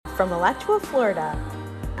from Alachua, Florida.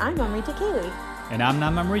 I'm Amrita Kaylee. And I'm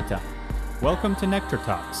Namamrita. Welcome to Nectar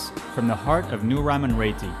Talks, from the heart of New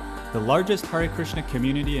Ramanreti, the largest Hare Krishna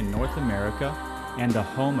community in North America and the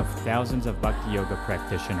home of thousands of Bhakti Yoga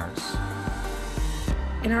practitioners.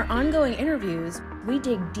 In our ongoing interviews, we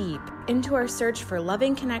dig deep into our search for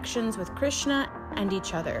loving connections with Krishna and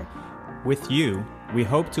each other. With you, we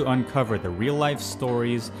hope to uncover the real-life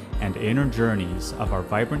stories and inner journeys of our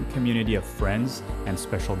vibrant community of friends and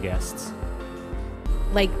special guests.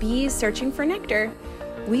 Like bees searching for nectar,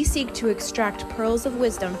 we seek to extract pearls of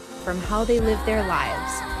wisdom from how they live their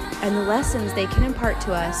lives and the lessons they can impart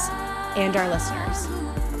to us and our listeners.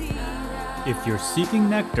 If you're seeking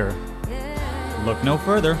nectar, look no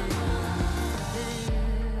further.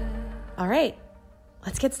 All right,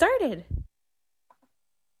 let's get started.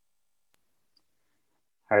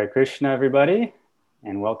 Hare Krishna, everybody,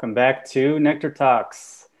 and welcome back to Nectar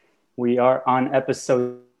Talks. We are on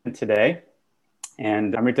episode today,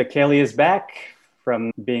 and Amrita Kaylee is back from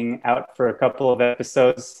being out for a couple of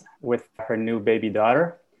episodes with her new baby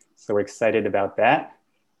daughter. So we're excited about that.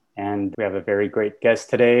 And we have a very great guest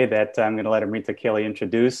today that I'm going to let Amrita Kaylee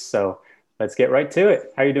introduce. So let's get right to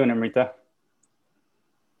it. How are you doing, Amrita?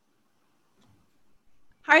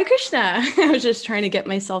 Hare Krishna. I was just trying to get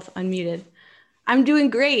myself unmuted. I'm doing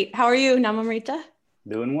great. How are you, Namamrita?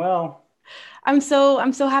 Doing well. I'm so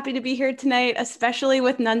happy to be here tonight, especially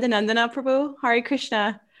with Nandanandana Prabhu. Hare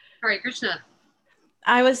Krishna. Hare Krishna.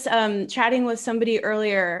 I was chatting with somebody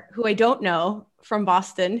earlier who I don't know from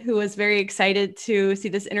Boston, who was very excited to see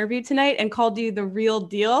this interview tonight and called you the real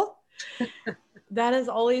deal. That has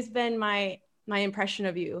always been my impression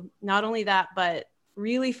of you. Not only that, but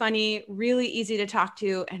really funny, really easy to talk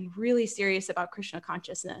to, and really serious about Krishna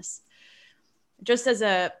consciousness. Just as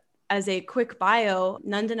a quick bio,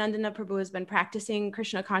 Nandanandana Prabhu has been practicing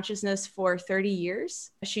Krishna consciousness for 30 years.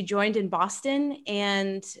 She joined in Boston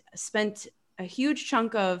and spent a huge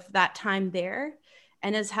chunk of that time there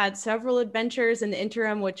and has had several adventures in the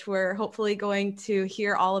interim, which we're hopefully going to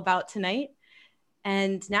hear all about tonight.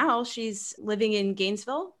 And now she's living in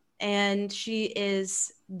Gainesville, and she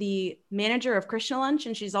is the manager of Krishna Lunch,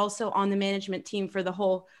 and she's also on the management team for the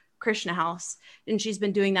whole Krishna House, and she's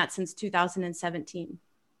been doing that since 2017.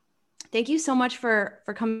 Thank you so much for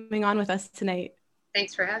coming on with us tonight.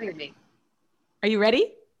 Thanks for having me. Are you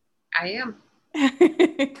ready? I am.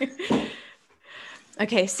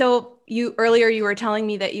 Okay, so earlier you were telling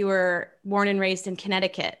me that you were born and raised in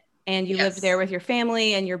Connecticut, and you lived there with your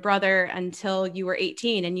family and your brother until you were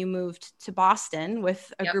 18, and you moved to Boston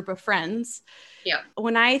with a group of friends. Yeah.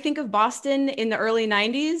 When I think of Boston in the early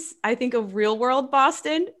 90s, I think of real world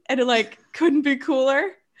Boston, and it couldn't be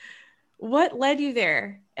cooler. What led you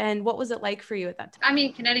there, and what was it like for you at that time? I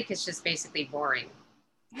mean, Connecticut's just basically boring.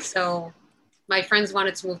 So my friends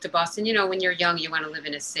wanted to move to Boston. You know, when you're young, you want to live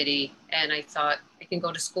in a city. And I thought, I can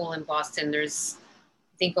go to school in Boston. There's,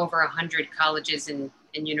 I think, over 100 colleges and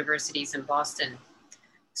universities in Boston.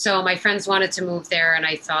 So my friends wanted to move there, and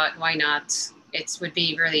I thought, why not? It would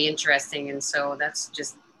be really interesting. And so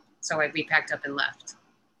we packed up and left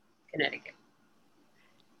Connecticut.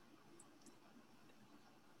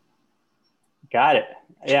 Got it.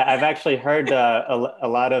 Yeah, I've actually heard a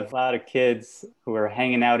lot of kids who are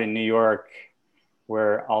hanging out in New York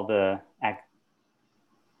where all the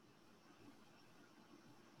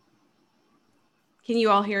Can you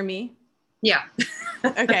all hear me? Yeah.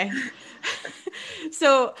 Okay.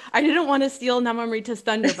 So I didn't want to steal Namamrita's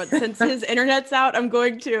thunder, but since his internet's out, I'm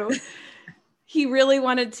going to. He really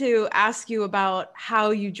wanted to ask you about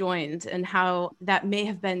how you joined and how that may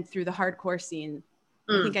have been through the hardcore scene.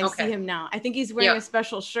 I think I see him now. I think he's wearing a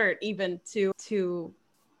special shirt even to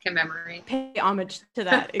commemorate, pay homage to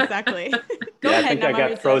that. Exactly. Go ahead, I think I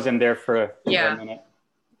got frozen there for a minute.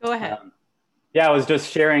 Go ahead. I was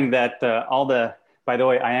just sharing that by the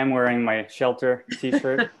way, I am wearing my shelter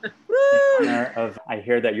t-shirt. I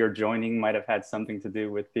hear that your joining might have had something to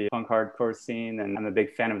do with the punk hardcore scene, and I'm a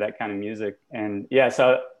big fan of that kind of music. And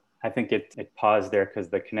so I think it paused there because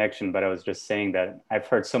the connection, but I was just saying that I've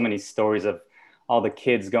heard so many stories of all the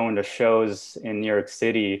kids going to shows in New York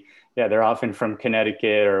City. Yeah, they're often from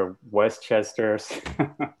Connecticut or Westchester.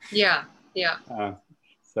 Yeah.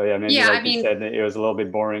 Maybe you said, it was a little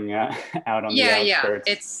bit boring out on the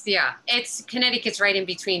outskirts. It's Connecticut's right in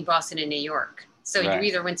between Boston and New York. So you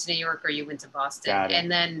either went to New York or you went to Boston.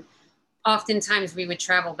 And then oftentimes we would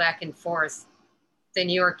travel back and forth. The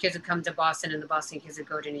New York kids would come to Boston and the Boston kids would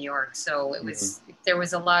go to New York. So it was, there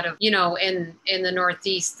was a lot of, in the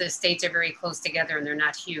Northeast, the states are very close together and they're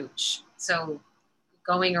not huge. So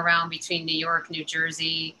going around between New York, New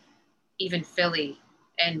Jersey, even Philly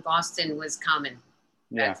and Boston was common.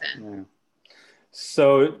 Yeah. back then. Yeah.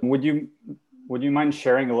 So would you mind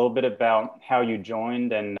sharing a little bit about how you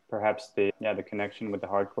joined and perhaps the connection with the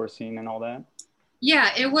hardcore scene and all that?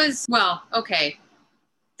 Yeah, it was, well, okay.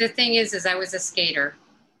 The thing is I was a skater,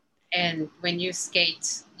 and when you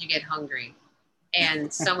skate, you get hungry.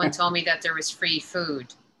 And someone told me that there was free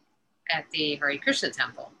food at the Hare Krishna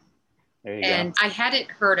temple. There you And go. I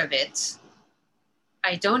hadn't heard of it.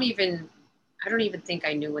 I don't even think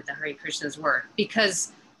I knew what the Hare Krishnas were,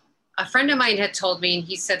 because a friend of mine had told me, and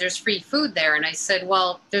he said, there's free food there. And I said,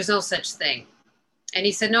 well, there's no such thing. And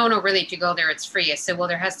he said, no, really, if you go there, it's free. I said, well,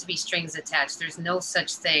 there has to be strings attached. There's no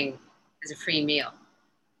such thing as a free meal.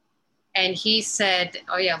 And he said,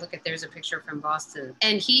 oh yeah, look at, there's a picture from Boston.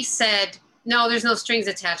 And he said, no, there's no strings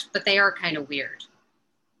attached, but they are kind of weird.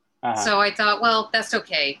 Uh-huh. So I thought, well, that's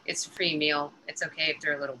okay. It's a free meal. It's okay if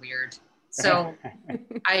they're a little weird. So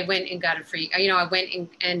I went and got a free, I went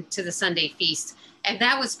and to the Sunday feast. And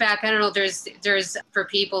that was back, I don't know, there's for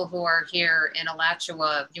people who are here in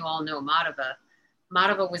Alachua, you all know Madhava.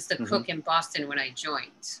 Madhava was the cook in Boston when I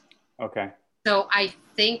joined. Okay. So I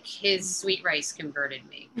think his sweet rice converted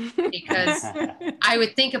me, because I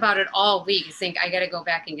would think about it all week. I think I got to go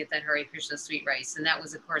back and get that Hare Krishna sweet rice. And that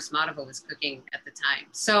was, of course, Madhava was cooking at the time.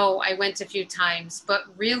 So I went a few times, but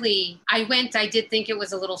really I did think it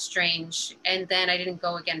was a little strange. And then I didn't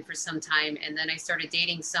go again for some time. And then I started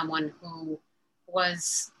dating someone who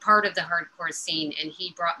was part of the hardcore scene, and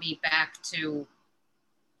he brought me back to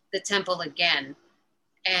the temple again.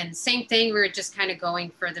 And same thing, we were just kind of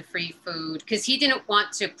going for the free food, because he didn't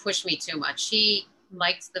want to push me too much. He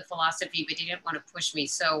liked the philosophy, but he didn't want to push me.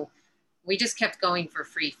 So we just kept going for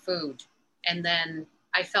free food. And then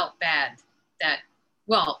I felt bad that,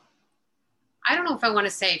 well, I don't know if I want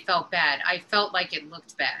to say I felt bad. I felt like it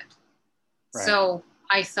looked bad. Right. So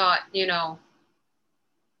I thought,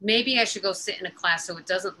 maybe I should go sit in a class so it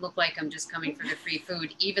doesn't look like I'm just coming for the free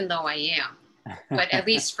food, even though I am. But at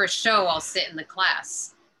least for show, I'll sit in the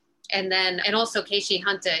class. And also Keishi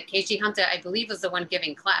Hanta, I believe, was the one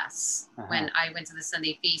giving class when I went to the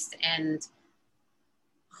Sunday feast. And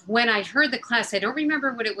when I heard the class, I don't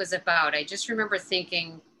remember what it was about. I just remember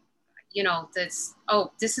thinking,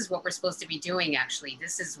 this is what we're supposed to be doing, actually.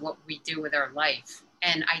 This is what we do with our life.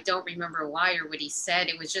 And I don't remember why or what he said.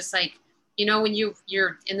 It was just like, when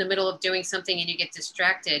you're in the middle of doing something and you get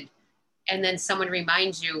distracted, and then someone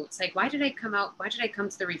reminds you, it's like, why did I come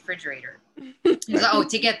to the refrigerator? Like,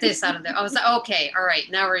 to get this out of there. I was like, okay, all right,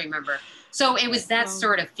 now I remember. So it was that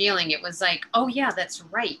sort of feeling. It was like, oh yeah, that's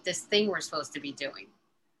right, this thing we're supposed to be doing.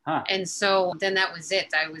 And so then that was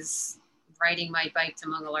it. I was riding my bike to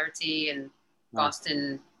Mangalarti in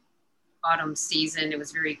Boston autumn season. It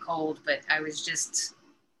was very cold, but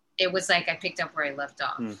it was like I picked up where I left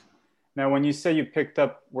off. Now, when you say you picked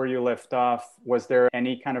up where you left off, was there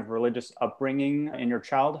any kind of religious upbringing in your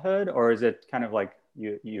childhood, or is it kind of like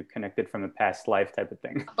you connected from a past life type of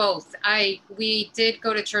thing? Both. We did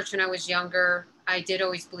go to church when I was younger. I did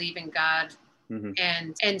always believe in God.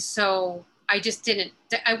 And so I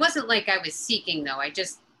wasn't like I was seeking, though.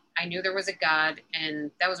 I knew there was a God,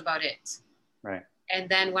 and that was about it. Right. And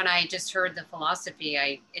then when I just heard the philosophy,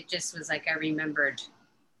 it just was like I remembered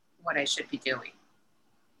what I should be doing.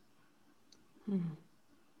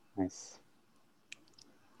 Nice.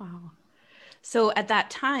 Wow. So at that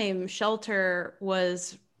time, Shelter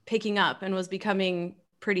was picking up and was becoming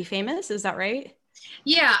pretty famous. Is that right?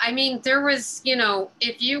 Yeah. I mean, there was,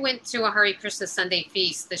 if you went to a Hare Krishna Sunday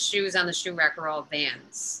feast, the shoes on the shoe rack were all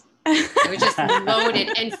Vans. It was just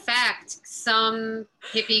loaded. In fact, some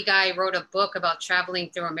hippie guy wrote a book about traveling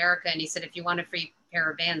through America, and he said, if you want a free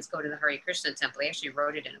pair of Vans, go to the Hare Krishna temple. He actually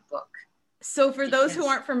wrote it in a book. So for those who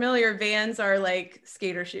aren't familiar, Vans are like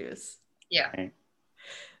skater shoes. Yeah.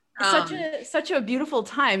 Such a beautiful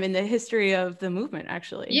time in the history of the movement,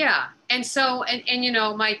 actually. Yeah. And so, and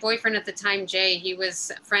my boyfriend at the time, Jay, he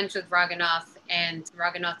was friends with Raghunath, and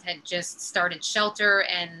Raghunath had just started Shelter.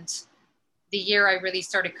 And the year I really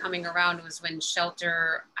started coming around was when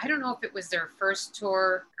Shelter, I don't know if it was their first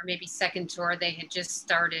tour or maybe second tour, they had just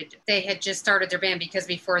started their band, because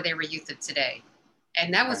before they were Youth of Today.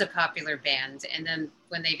 And that was a popular band. And then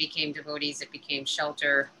when they became Devotees, it became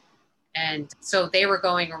Shelter. And so they were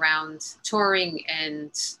going around touring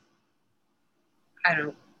and,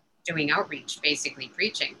 doing outreach, basically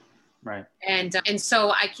preaching. Right. And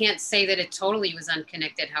so I can't say that it totally was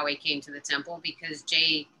unconnected how I came to the temple, because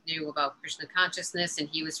Jay knew about Krishna consciousness and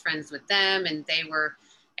he was friends with them, and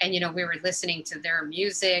we were listening to their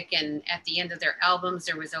music, and at the end of their albums,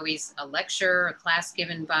 there was always a lecture, a class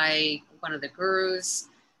given by one of the gurus.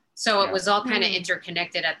 So it was all kind of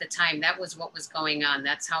interconnected at the time. That was what was going on.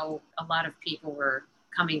 That's how a lot of people were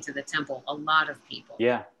coming to the temple, a lot of people.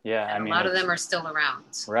 Yeah. I And mean, a lot of them are still around.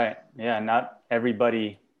 Right. Yeah. Not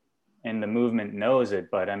everybody in the movement knows it,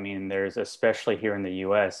 but I mean, there's, especially here in the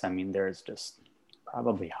US, I mean, there's just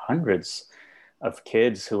probably hundreds of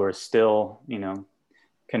kids who are still,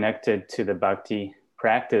 connected to the bhakti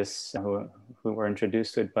practice, who were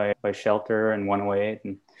introduced to it by Shelter and 108,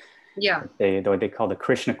 and Yeah. what they call the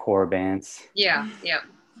Krishna Core bands. Yeah.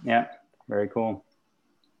 Yeah. Very cool.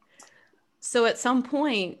 So at some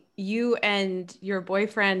point, you and your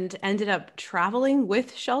boyfriend ended up traveling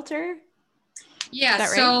with Shelter? Yeah, right?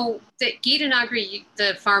 So the Gita Nagari,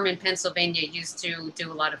 the farm in Pennsylvania, used to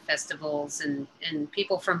do a lot of festivals, and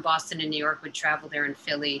people from Boston and New York would travel there, in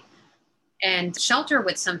Philly. And Shelter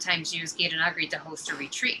would sometimes use Gita Nagari to host a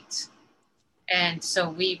retreat. And so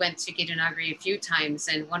we went to Gita Nagari a few times,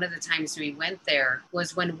 and one of the times we went there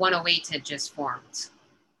was when 108 had just formed.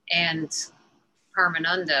 And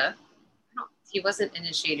Paramananda, he wasn't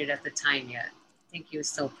initiated at the time yet. I think he was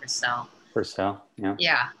still Purcell. Yeah.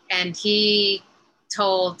 Yeah, and he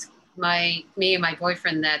told me and my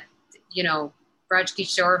boyfriend that, Raj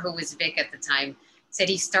Kishore, who was Vic at the time, said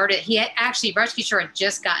Raj Kishore had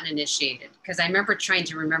just gotten initiated, because I remember trying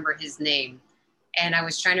to remember his name, and I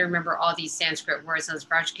was trying to remember all these Sanskrit words. And it was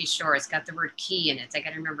Raj Kishore. It's got the word key in it. I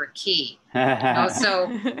got to remember key. So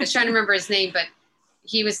I was trying to remember his name, but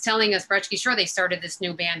he was telling us, Raj Kishore, they started this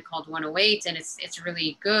new band called 108, and it's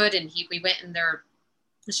really good. And we went in their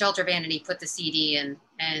Shelter band, and he put the CD in,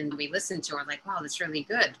 and we listened to it, like, wow, that's really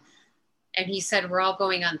good. And he said, we're all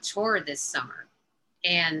going on tour this summer.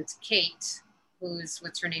 And Kate,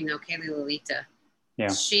 what's her name now? Kaylee Lolita. Yeah.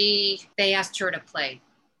 They asked her to play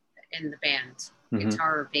in the band,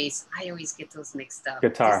 guitar or bass. I always get those mixed up.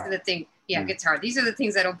 Guitar. These are the thing. Yeah, guitar. These are the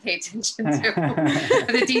things I don't pay attention to.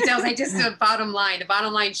 The details. The bottom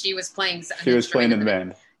line, she was playing. She was playing in the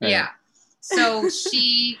band. Right. Yeah. So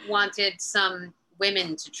she wanted some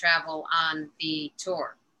women to travel on the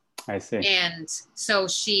tour. I see. And so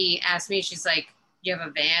she asked me, she's like, you have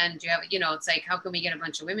a van? Do you have, it's like, how can we get a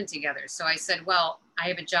bunch of women together? So I said, well, I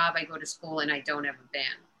have a job, I go to school, and I don't have a van.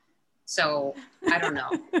 So I don't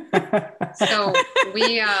know.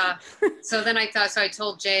 So then I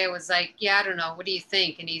told Jay, I was like, yeah, I don't know. What do you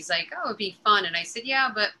think? And he's like, oh, it'd be fun. And I said, yeah,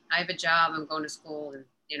 but I have a job, I'm going to school, and,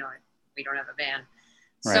 we don't have a van.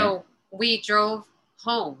 Right. So we drove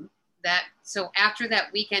home. So after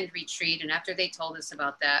that weekend retreat, and after they told us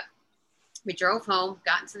about that, we drove home,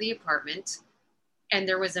 got into the apartment, and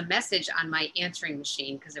there was a message on my answering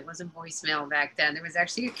machine, because it wasn't voicemail back then. There was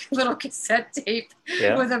actually a little cassette tape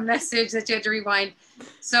with a message that you had to rewind.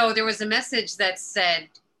 So there was a message that said,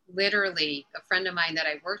 literally, a friend of mine that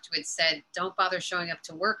I worked with said, don't bother showing up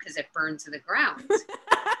to work because it burned to the ground.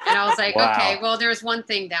 And I was like, wow. Okay, well, there's one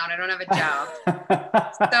thing down. I don't have a job.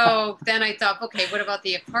 So then I thought, okay, what about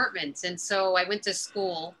the apartment? And so I went to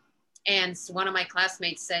school, and one of my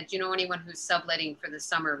classmates said, do you know anyone who's subletting for the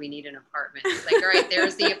summer? We need an apartment. I was like, all right,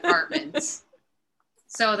 there's the apartment.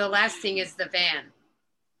 So the last thing is the van.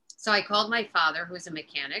 So I called my father, who's a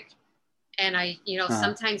mechanic. And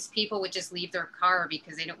sometimes people would just leave their car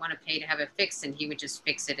because they didn't want to pay to have it fixed, and he would just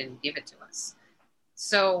fix it and give it to us.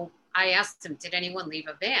 So I asked him, did anyone leave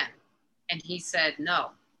a van? And he said,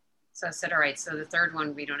 no. So I said, all right, so the third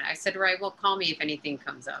one we don't. I said, all right, well, call me if anything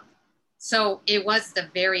comes up. So it was the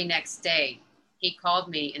very next day, he called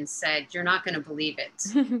me and said, you're not going to believe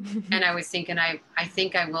it. And I was thinking, I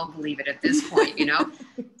think I will believe it at this point,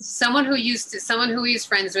 Someone who he was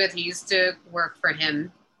friends with, he used to work for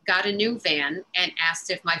him, got a new van and asked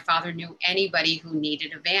if my father knew anybody who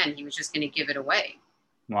needed a van. He was just going to give it away.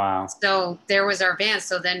 Wow. So there was our van.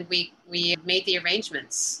 So then we made the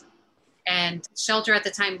arrangements. And Shelter at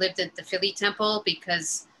the time lived at the Philly temple,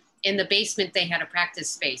 because in the basement they had a practice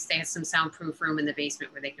space. They had some soundproof room in the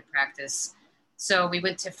basement where they could practice. So we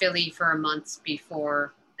went to Philly for a month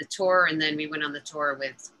before the tour, and then we went on the tour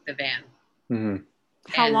with the van. Mm-hmm.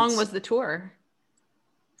 How long was the tour?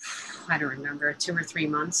 I don't remember, 2 or 3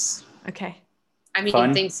 months. Okay. I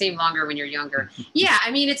mean, things seem longer when you're younger. Yeah,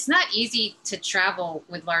 I mean, it's not easy to travel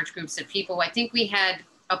with large groups of people. I think we had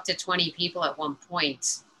up to 20 people at one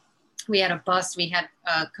point. We had a bus, we had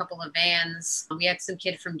a couple of vans. We had some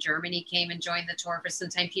kid from Germany came and joined the tour for some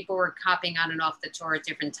time. People were hopping on and off the tour at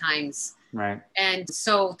different times. Right. And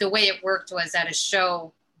so the way it worked was, at a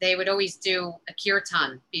show, they would always do a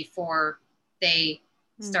kirtan before they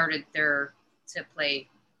started to play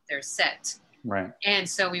their set. Right. And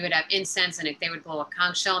so we would have incense, and they would blow a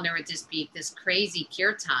conch shell, and there would just be this crazy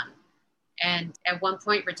kirtan. And at one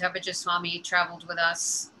point, Ritavaja Swami traveled with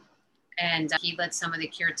us. And he led some of the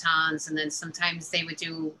kirtans, and then sometimes they would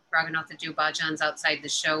do Raghunath would do bhajans outside the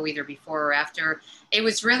show, either before or after. It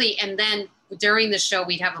was really, and then during the show,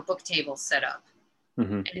 we'd have a book table set up.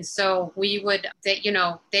 Mm-hmm. And so we would,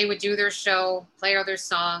 they would do their show, play all their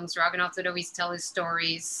songs. Raghunath would always tell his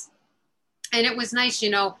stories. And it was nice,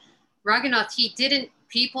 Raghunath,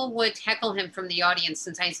 people would heckle him from the audience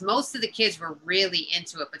sometimes. Most of the kids were really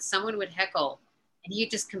into it, but someone would heckle and he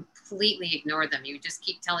just completely ignored them. He would just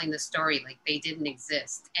keep telling the story like they didn't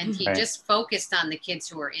exist. And he just focused on the kids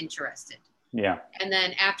who were interested. Yeah. And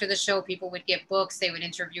then after the show, people would get books. They would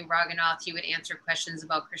interview Raghunath. He would answer questions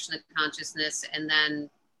about Krishna consciousness and then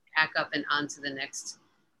pack up and on to the next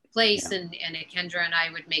place. Yeah. And Kendra and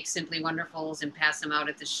I would make Simply Wonderfuls and pass them out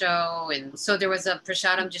at the show. And so there was a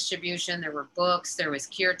prasadam distribution. There were books. There was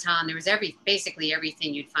kirtan. There was basically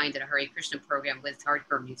everything you'd find at a Hare Krishna program with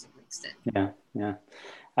hardcore music mixed in. Yeah, yeah.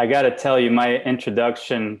 I got to tell you, my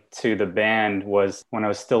introduction to the band was when I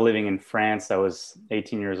was still living in France. I was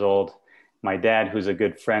 18 years old. My dad, who's a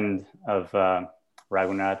good friend of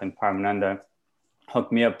Raghunath and Paramananda,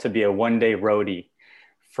 hooked me up to be a one-day roadie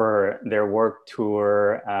for their work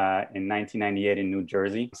tour in 1998 in New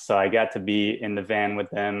Jersey. So I got to be in the van with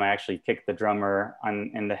them. I actually kicked the drummer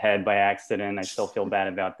in the head by accident. I still feel bad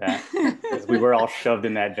about that because we were all shoved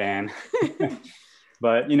in that van.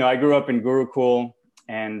 But, I grew up in Gurukul,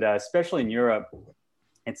 and especially in Europe,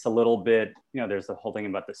 it's a little bit, there's the whole thing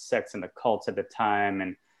about the sects and the cults at the time.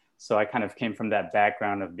 And so I kind of came from that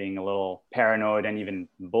background of being a little paranoid and even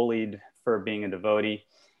bullied for being a devotee.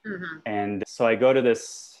 Mm-hmm. And so I go to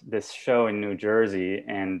this show in New Jersey,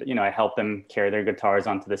 and, I help them carry their guitars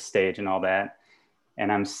onto the stage and all that.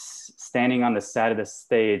 And I'm standing on the side of the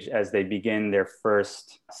stage as they begin their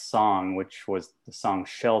first song, which was the song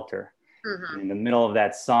Shelter. Mm-hmm. And in the middle of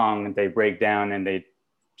that song, they break down and they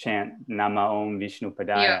chant Nama Om Vishnu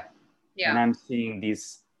Padaya. Yeah. Yeah. And I'm seeing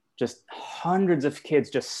these just hundreds of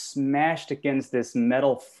kids just smashed against this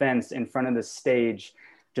metal fence in front of the stage,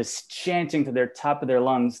 just chanting to their top of their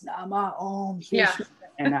lungs, Nama Om Vishnu. Yeah.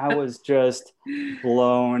 And I was just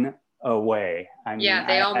blown away. I mean,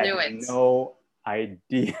 they all knew it. No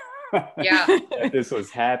idea that this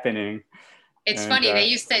was happening. It's funny. They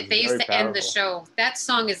used to end the show. That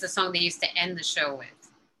song is the song they used to end the show with.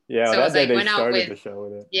 Yeah, so that day they started the show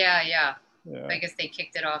with it. Yeah. I guess they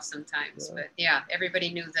kicked it off sometimes, but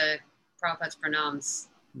everybody knew the Prabhupada's pranams.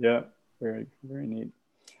 Yeah, very, very neat.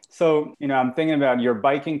 So, I'm thinking about you're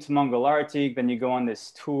biking to Mangal Arati, then you go on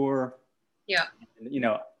this tour. Yeah. And,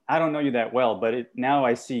 I don't know you that well, but now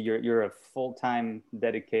I see you're a full-time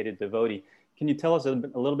dedicated devotee. Can you tell us a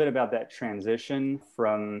little bit about that transition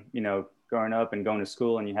from, growing up and going to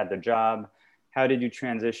school and you had the job? How did you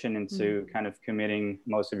transition into kind of committing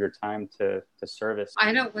most of your time to service?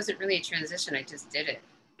 It wasn't really a transition. I just did it.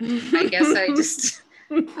 I guess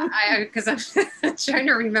because I'm trying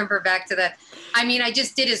to remember back to that. I mean, I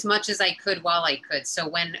just did as much as I could while I could. So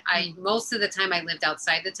most of the time I lived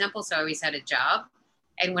outside the temple, so I always had a job.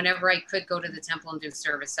 And whenever I could go to the temple and do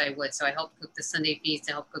service, I would. So I helped cook the Sunday feast,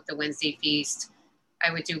 I helped cook the Wednesday feast.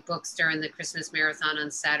 I would do books during the Christmas marathon on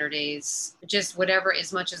Saturdays, just whatever,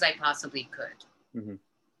 as much as I possibly could. Mm-hmm.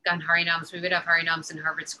 On Harinams, we would have Harinams in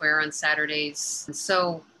Harvard Square on Saturdays. And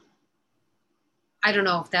so I don't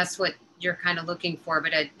know if that's what you're kind of looking for,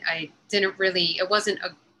 but I didn't really, it wasn't a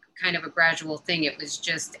kind of a gradual thing. It was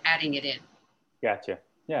just adding it in. Gotcha.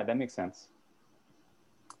 Yeah, that makes sense.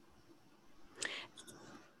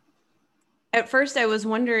 At first, I was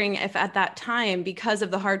wondering if at that time, because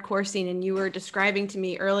of the hardcore scene, and you were describing to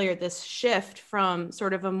me earlier this shift from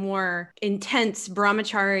sort of a more intense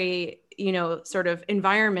brahmachari, sort of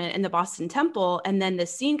environment in the Boston Temple, and then the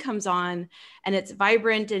scene comes on and it's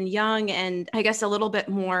vibrant and young and I guess a little bit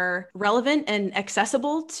more relevant and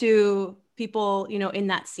accessible to people, in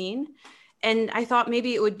that scene. And I thought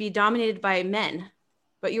maybe it would be dominated by men.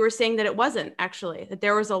 But you were saying that it wasn't, actually, that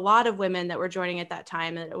there was a lot of women that were joining at that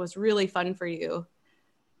time and it was really fun for you.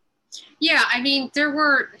 Yeah, I mean, there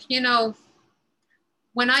were,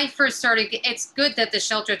 when I first started, it's good that the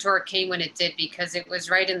Shelter Tour came when it did because it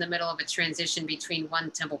was right in the middle of a transition between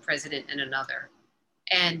one temple president and another.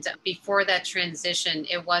 And before that transition,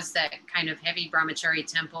 it was that kind of heavy brahmachari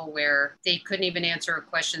temple where they couldn't even answer a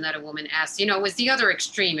question that a woman asked. It was the other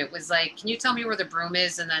extreme. It was like, can you tell me where the broom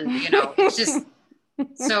is? And then, it's just...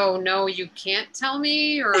 So no, you can't tell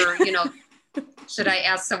me, or, should I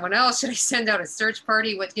ask someone else? Should I send out a search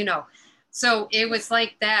party? So it was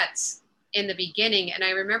like that in the beginning. And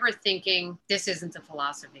I remember thinking, this isn't a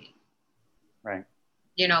philosophy. Right.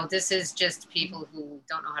 You know, this is just people who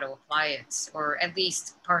don't know how to apply it, or at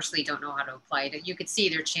least partially don't know how to apply it. You could see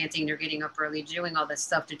they're chanting, they're getting up early, doing all this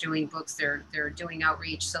stuff, they're doing books, they're doing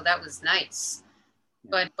outreach. So that was nice.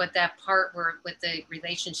 But that part where with the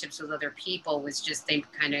relationships with other people was just, they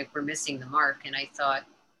kind of were missing the mark. And I thought,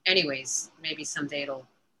 anyways, maybe someday it'll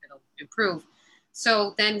improve.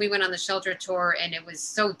 So then we went on the shelter tour, and it was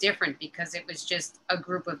so different because it was just a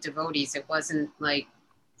group of devotees. It wasn't like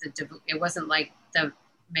the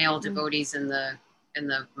male devotees and the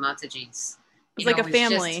Matajis. It's like a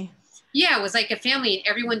family. Yeah, it was like a family, and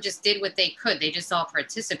everyone just did what they could. They just all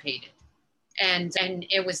participated. And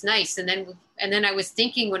it was nice. And then I was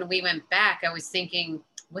thinking, when we went back, I was thinking,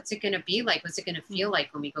 what's it going to be like? What's it going to feel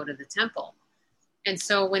like when we go to the temple? And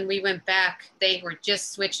so when we went back, they were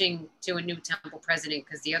just switching to a new temple president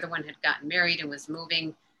because the other one had gotten married and was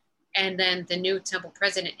moving. And then the new temple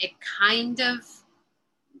president, it kind of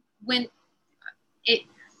went,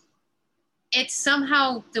 it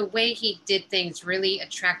somehow, the way he did things really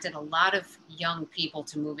attracted a lot of young people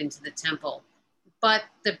to move into the temple. But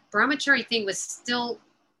the brahmachari thing was still,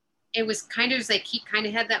 it was kind of like, he kind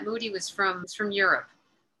of had that mood. He was from Europe,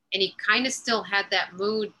 and he kind of still had that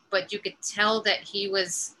mood, but you could tell that he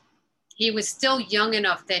was still young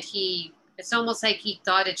enough that it's almost like he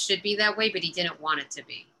thought it should be that way, but he didn't want it to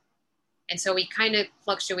be. And so he kind of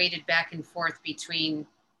fluctuated back and forth between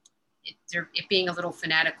it being a little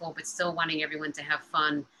fanatical, but still wanting everyone to have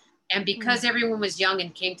fun. And because everyone was young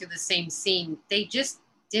and came through the same scene, they just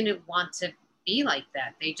didn't want to be like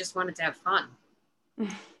that. They just wanted to have fun.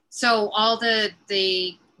 So all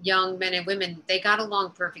the young men and women, they got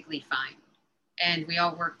along perfectly fine. And we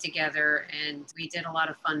all worked together, and we did a lot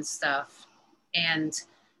of fun stuff. And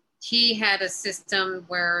he had a system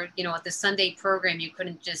where, you know, at the Sunday program, you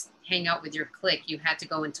couldn't just hang out with your clique. You had to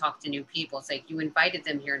go and talk to new people. It's like, you invited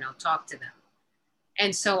them here, now talk to them.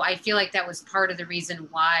 And so I feel like that was part of the reason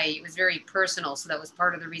why it was very personal. So that was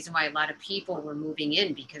part of the reason why a lot of people were moving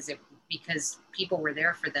in, because people were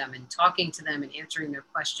there for them and talking to them and answering their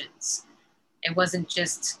questions. It wasn't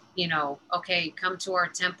just, you know, okay, come to our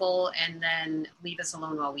temple and then leave us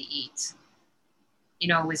alone while we eat. You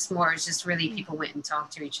know, it's just really people went and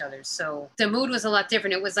talked to each other. So the mood was a lot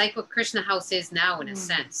different. It was like what Krishna House is now, in a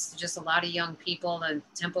sense. Just a lot of young people. The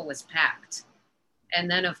temple was packed. And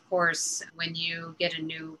then, of course, when you get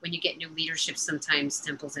new leadership, sometimes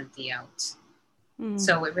temples empty out.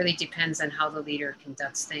 So it really depends on how the leader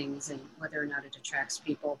conducts things and whether or not it attracts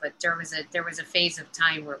people. But there was a phase of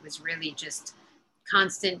time where it was really just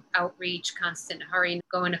constant outreach, constant hurrying,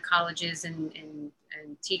 going to colleges and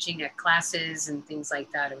teaching at classes and things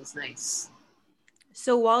like that. It was nice.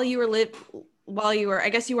 So while you were, I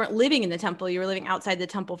guess you weren't living in the temple, you were living outside the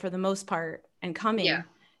temple for the most part and coming. Yeah.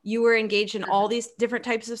 You were engaged in all these different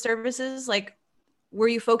types of services. Like, were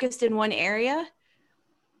you focused in one area?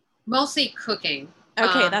 Mostly cooking.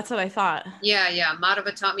 Okay, that's what I thought. Yeah.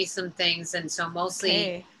 Madhava taught me some things, and so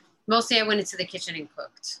mostly I went into the kitchen and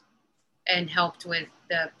cooked and helped with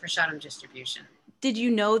the prasadam distribution. Did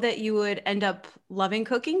you know that you would end up loving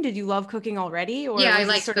cooking? Did you love cooking already? Or yeah, I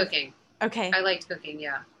liked cooking. Okay. I liked cooking,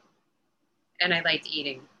 yeah. And I liked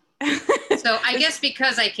eating. So I guess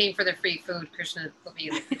because I came for the free food, Krishna put me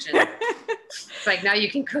in the kitchen. It's like, now you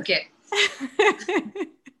can cook it.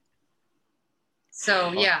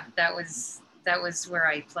 So yeah, that was where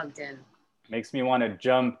I plugged in. Makes me want to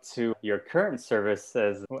jump to your current service.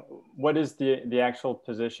 What is the actual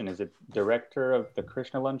position? Is it director of the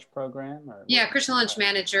Krishna Lunch program? Yeah, Krishna Lunch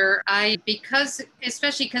manager.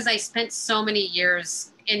 Especially because I spent so many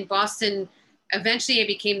years in Boston, eventually I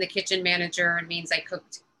became the kitchen manager. It means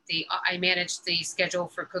I managed the schedule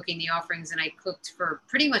for cooking the offerings, and I cooked for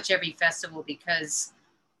pretty much every festival because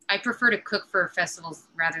I prefer to cook for festivals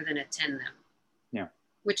rather than attend them. Yeah.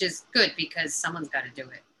 Which is good because someone's got to do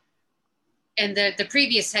it. And the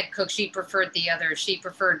previous head cook, she preferred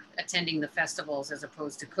attending the festivals as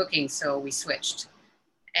opposed to cooking. So we switched.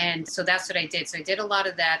 And so that's what I did. So I did a lot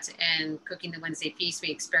of that, and cooking the Wednesday feast.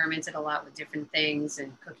 We experimented a lot with different things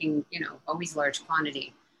and cooking, always large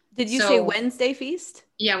quantity. Did you say Wednesday feast?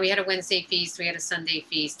 Yeah, we had a Wednesday feast. We had a Sunday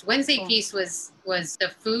feast. Wednesday feast was the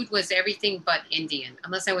food was everything but Indian,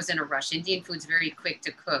 unless I was in a rush. Indian food's very quick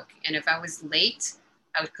to cook. And if I was late,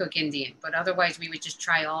 I would cook Indian. But otherwise, we would just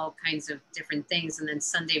try all kinds of different things. And then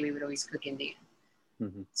Sunday, we would always cook Indian.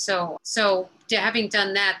 Mm-hmm. So having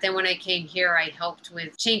done that, then when I came here, I helped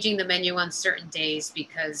with changing the menu on certain days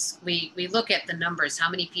because we look at the numbers, how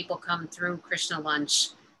many people come through Krishna Lunch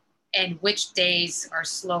and which days are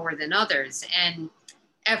slower than others. And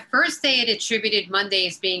at first they had attributed Monday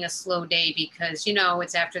as being a slow day because,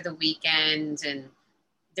 it's after the weekend and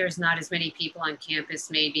there's not as many people on campus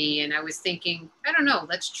maybe. And I was thinking, I don't know,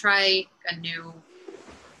 let's try a new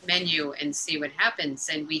menu and see what happens.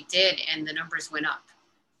 And we did, and the numbers went up.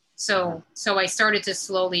 So I started to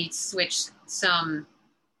slowly switch some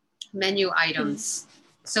menu items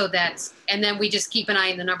so that, and then we just keep an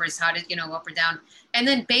eye on the numbers, how to, up or down. And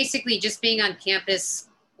then basically just being on campus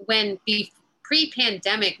when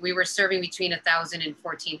pre-pandemic, we were serving between 1,000 and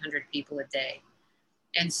 1,400 people a day.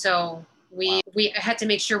 And so we had to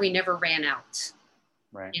make sure we never ran out.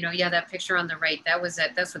 Right. That picture on the right,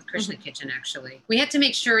 that's with Krishna Kitchen, actually. We had to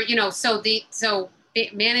make sure, so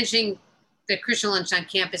managing the Krishna lunch on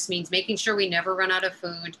campus means making sure we never run out of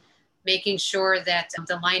food, making sure that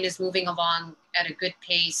the line is moving along at a good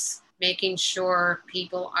pace, making sure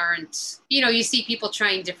people aren't, you see people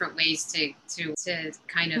trying different ways to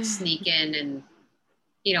kind of sneak in and,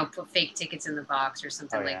 put fake tickets in the box or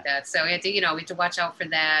something like that. So we had to watch out for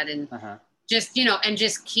that and just, and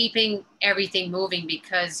just keeping everything moving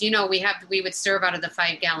because, we would serve out of the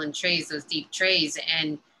 5-gallon trays, those deep trays,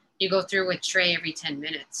 and you go through a tray every 10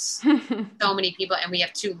 minutes. So many people, and we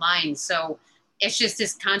have 2 lines. So it's just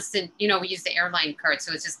this constant, we use the airline cart.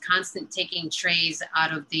 So it's just constant taking trays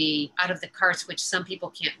out of the carts, which some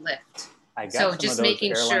people can't lift. I got some of those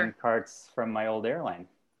airline carts from my old airline.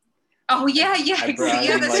 Oh, yeah,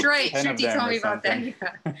 that's right. Shruti told me about that.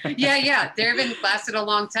 Yeah. They've been lasted a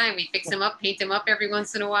long time. We fix them up, paint them up every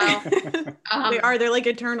once in a while. They're like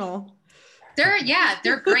eternal.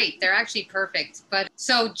 They're great. They're actually perfect. But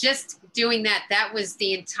so just doing that was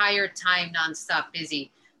the entire time nonstop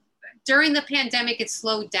busy. During the pandemic, it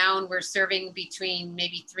slowed down. We're serving between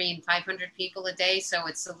maybe 300 and 500 people a day. So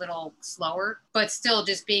it's a little slower, but still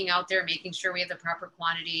just being out there, making sure we have the proper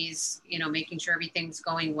quantities, making sure everything's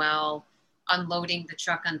going well, unloading the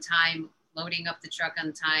truck on time, loading up the truck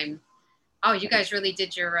on time. Oh, you guys really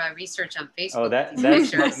did your research on Facebook. Oh, that's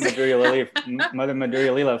Mother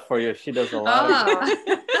Madhurya Lila for you. She does a lot of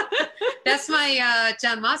That's my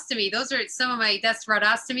Janmastami. Those are that's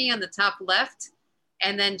Radhastami on the top left.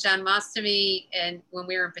 And then Janmastami, and when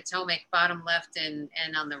we were in Potomac, bottom left and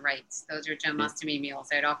on the right. Those are Janmastami meals.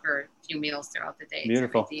 I'd offer a few meals throughout the day.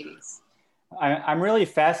 Beautiful. I'm really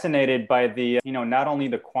fascinated by the, not only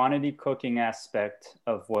the quantity cooking aspect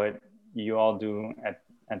of what you all do at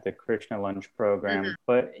the Krishna Lunch program,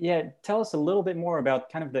 but tell us a little bit more about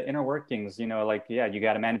kind of the inner workings, you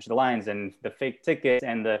got to manage the lines and the fake tickets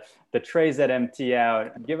and the trays that empty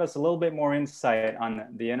out. Give us a little bit more insight on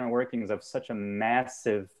the inner workings of such a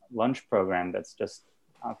massive lunch program that's just,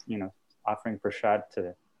 offering prasad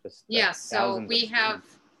to just so we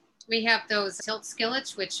have those tilt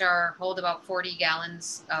skillets, which hold about 40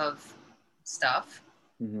 gallons of stuff.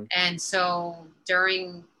 And so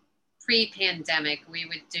during pre-pandemic, we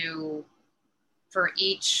would do, for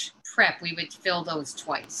each prep, we would fill those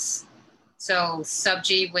twice. So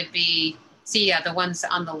sabji would be, the ones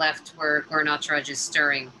on the left where Gurnacharaj is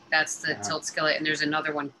stirring. That's the tilt skillet, and there's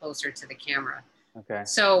another one closer to the camera. Okay.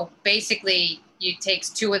 So basically, you take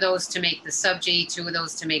 2 of those to make the sabji, 2 of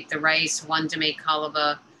those to make the rice, 1 to make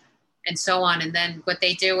halava, and so on. And then what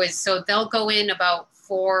they do is, so they'll go in about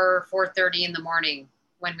 4:30 in the morning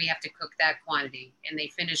when we have to cook that quantity, and they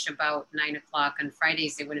finish about 9 o'clock. On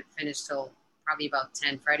Fridays, they wouldn't finish till probably about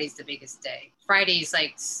 10. Friday's the biggest day. Friday's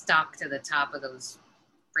like stocked to the top of those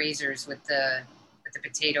braziers with the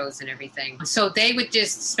potatoes and everything. So they would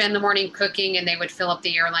just spend the morning cooking, and they would fill up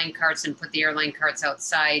the airline carts and put the airline carts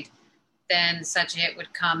outside. Then Satyajit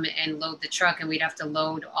would come and load the truck, and we have to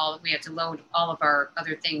load all of our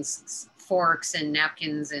other things, forks and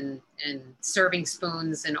napkins and serving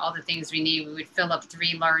spoons and all the things we need. We would fill up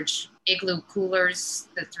 3 large igloo coolers,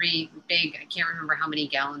 the 3 big, I can't remember how many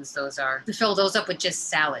gallons those are, to fill those up with just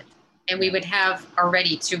salad. And we would have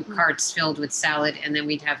already 2 carts filled with salad, and then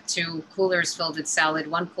we'd have 2 coolers filled with salad,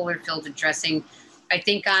 1 cooler filled with dressing. I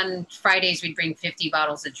think on Fridays we'd bring 50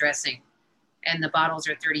 bottles of dressing, and the bottles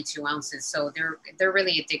are 32 ounces. So they're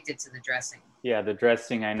really addicted to the dressing. Yeah, the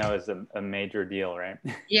dressing I know is a major deal, right?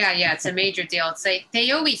 Yeah, it's a major deal. It's like,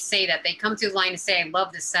 they always say that. They come to the line and say, I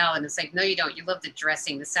love the salad. And it's like, no, you don't. You love the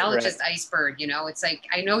dressing. The salad's just iceberg, It's like,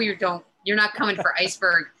 I know you're not coming for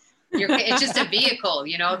iceberg. It's just a vehicle,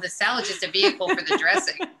 the salad's just a vehicle for the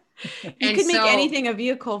dressing. You could make anything a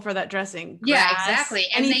vehicle for that dressing. Grass, yeah, exactly.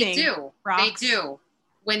 And anything. They do. Rocks. They do.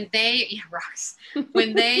 Rocks. And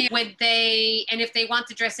if they want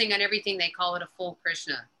the dressing on everything, they call it a full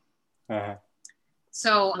Krishna. Uh-huh.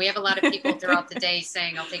 So we have a lot of people throughout the day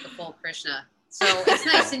saying, I'll take a full Krishna. So it's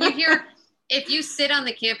nice. And you hear, if you sit on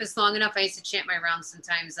the campus long enough, I used to chant my rounds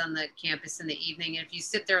sometimes on the campus in the evening. And if you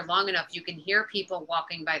sit there long enough, you can hear people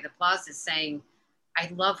walking by the plaza saying, I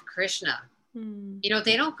love Krishna. You know,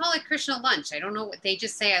 they don't call it Krishna lunch. I don't know what they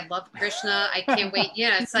just say. I love Krishna. I can't wait.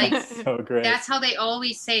 Yeah, it's like So great. that's how they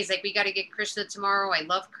always say. It's like, we got to get Krishna tomorrow. I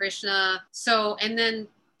love Krishna. So then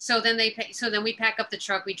we pack up the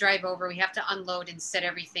truck. We drive over. We have to unload and set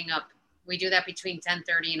everything up. We do that between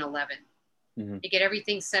 10:30 and 11. To get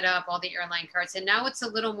everything set up, all the airline cards. And now it's a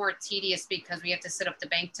little more tedious because we have to set up the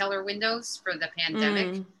bank teller windows for the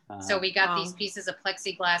pandemic. So we got these pieces of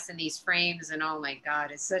plexiglass in these frames, and oh my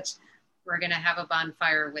God, we're going to have a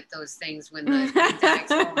bonfire with those things when the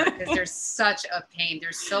pandemic's over, because they're such a pain.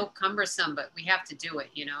 They're so cumbersome, but we have to do it,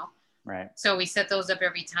 you know? Right. So we set those up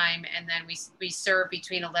every time, and then we serve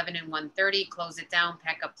between 11 and 1:30, close it down,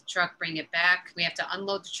 pack up the truck, bring it back. We have to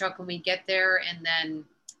unload the truck when we get there, and then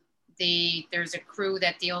there's a crew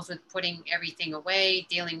that deals with putting everything away,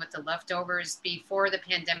 dealing with the leftovers. Before the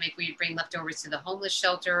pandemic, we'd bring leftovers to the homeless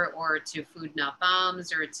shelter or to Food Not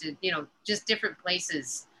Bombs or to, you know, just different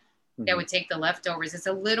places that would take the leftovers. It's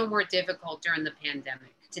a little more difficult during the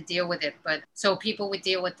pandemic to deal with it, but so people would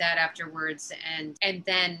deal with that afterwards. And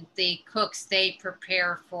then the cooks, they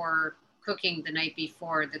prepare for cooking the night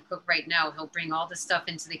before. The cook right now, he'll bring all the stuff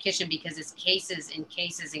into the kitchen because it's cases and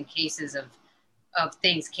cases and cases of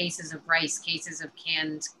things, cases of rice, cases of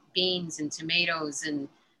canned beans and tomatoes. And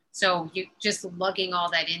so you just lugging all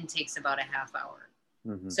that in takes about a half hour.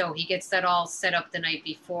 So he gets that all set up the night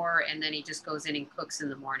before, and then he just goes in and cooks in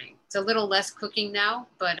the morning. It's a little less cooking now,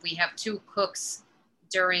 but we have 2 cooks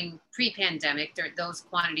during pre-pandemic. Those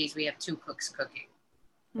quantities, we have 2 cooks cooking.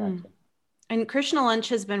 Gotcha. And Krishna Lunch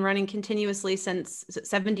has been running continuously since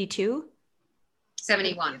 72?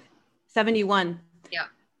 71. 71. Yeah.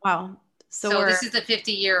 Wow. So this is the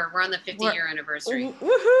 50-year. We're on the 50-year anniversary.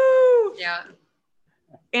 Woohoo! Yeah.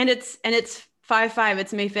 And it's 5/5.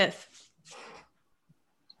 It's May 5th.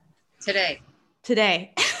 Today.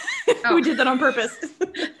 Oh. We did that on purpose.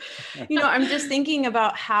 You know, I'm just thinking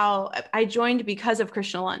about how I joined because of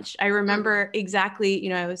Krishna Lunch. I remember exactly, you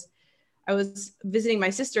know, I was visiting my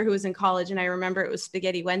sister who was in college, and I remember it was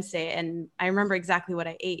Spaghetti Wednesday, and I remember exactly what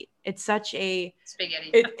I ate. It's such a spaghetti.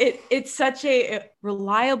 It's such a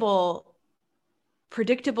reliable,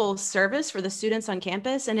 predictable service for the students on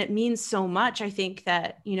campus, and it means so much. I think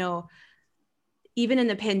that, you know, even in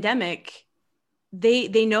the pandemic,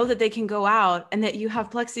 they know that they can go out and that you have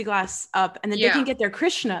plexiglass up, and that they can get their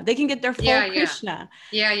Krishna, they can get their full Krishna.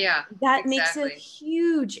 Yeah. That makes a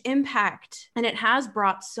huge impact. And it has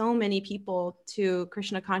brought so many people to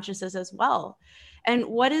Krishna consciousness as well. And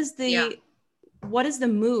what is the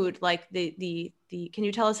mood like? The can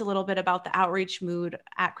you tell us a little bit about the outreach mood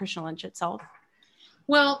at Krishna Lunch itself?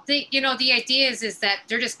 Well, the idea is that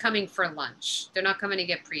they're just coming for lunch. They're not coming to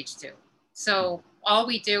get preached to. So all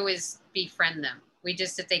we do is befriend them.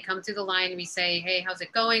 If they come through the line, we say, hey, how's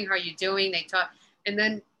it going? How are you doing? They talk. And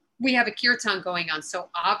then we have a kirtan going on. So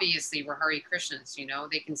obviously we're Hare Krishnas, you know,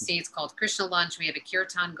 they can see it's called Krishna Lunch. We have a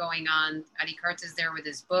kirtan going on. Adi Karta's there with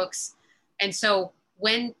his books. And so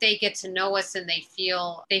when they get to know us and they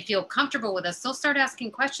feel comfortable with us, they'll start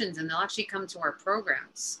asking questions, and they'll actually come to our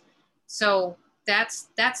programs. So that's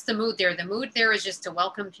the mood there. The mood there is just to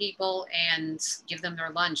welcome people and give them their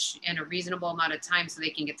lunch in a reasonable amount of time so they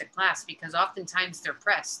can get to class, because oftentimes they're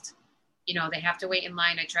pressed. You know, they have to wait in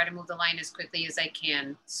line. I try to move the line as quickly as I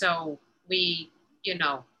can. So we, you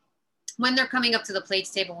know, when they're coming up to the plates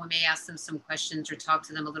table, we may ask them some questions or talk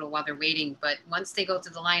to them a little while they're waiting. But once they go to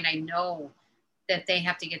the line, I know that they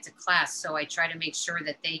have to get to class. So I try to make sure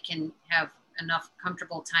that they can have enough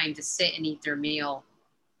comfortable time to sit and eat their meal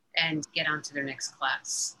and get on to their next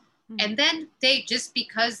class. And then they, just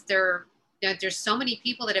because there's so many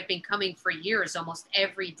people that have been coming for years, almost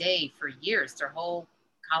every day for years, their whole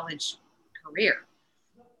college career.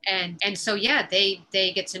 And so, yeah, they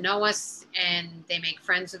get to know us, and they make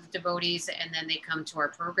friends with the devotees, and then they come to our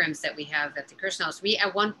programs that we have at the Krishna House. We,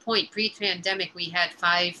 at one point, pre-pandemic, we had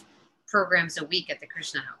 5 programs a week at the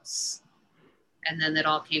Krishna House. And then it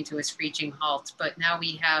all came to a screeching halt. But now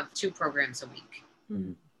we have 2 programs a week.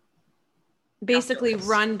 Basically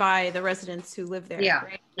run by the residents who live there. Yeah.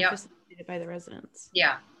 Right? Yep. Facilitated by the residents.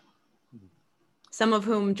 Yeah. Some of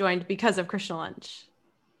whom joined because of Krishna Lunch.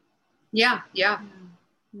 Yeah. Right.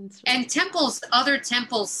 And other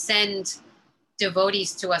temples send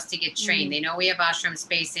devotees to us to get trained. They know we have ashram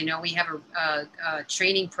space. They know we have a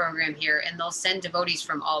training program here, and they'll send devotees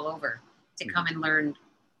from all over to come and learn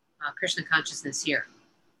Krishna consciousness here.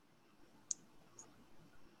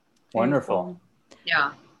 Wonderful.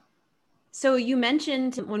 Yeah. So you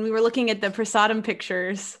mentioned when we were looking at the prasadam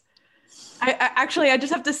pictures, I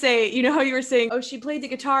just have to say, you know how you were saying, oh, she played the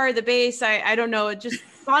guitar, the bass. I don't know. Just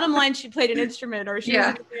bottom line, she played an instrument, or she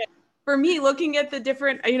was for me, looking at the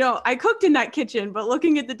different, I cooked in that kitchen, but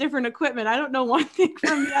looking at the different equipment, I don't know one thing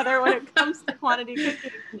from the other when it comes to quantity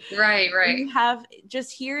cooking. Right. You have,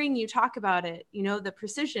 just hearing you talk about it, the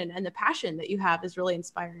precision and the passion that you have is really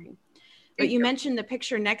inspiring. But you mentioned the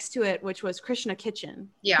picture next to it, which was Krishna Kitchen.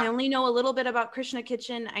 Yeah. I only know a little bit about Krishna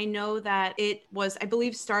Kitchen. I know that it was, I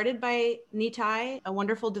believe, started by Nitai, a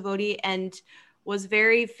wonderful devotee, and was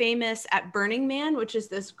very famous at Burning Man, which is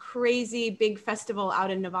this crazy big festival out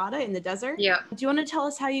in Nevada in the desert. Yeah. Do you want to tell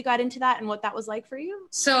us how you got into that and what that was like for you?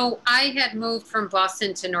 So I had moved from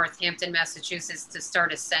Boston to Northampton, Massachusetts to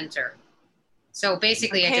start a center. So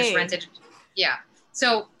basically I just rented. Yeah.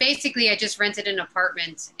 So basically I just rented an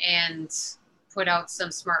apartment and put out some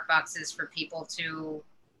smart boxes for people to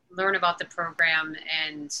learn about the program.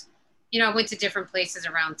 And, I went to different places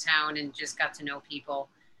around town and just got to know people.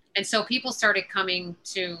 And so people started coming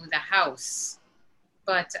to the house,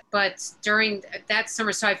 but during that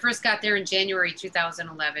summer, so I first got there in January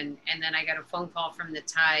 2011, and then I got a phone call from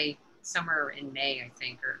Nitai somewhere in May, I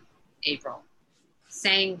think, or April,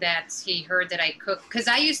 saying that he heard that I cook, because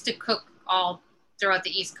I used to cook all throughout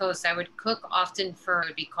the East Coast. I would cook often it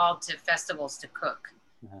would be called to festivals to cook.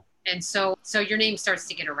 Uh-huh. And so your name starts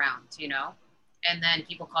to get around, and then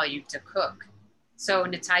people call you to cook. So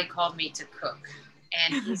Nitai called me to cook.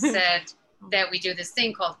 And he said that we do this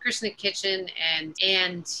thing called Krishna Kitchen,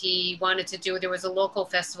 and he wanted to do, there was a local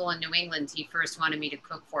festival in New England he first wanted me to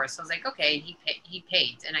cook for. So I was like, okay, he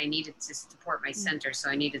paid, and I needed to support my center, so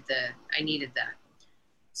I needed that.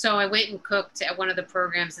 So I went and cooked at one of the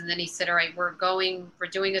programs, and then he said, all right, we're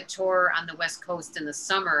doing a tour on the West Coast in the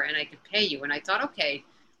summer, and I could pay you. And I thought, okay,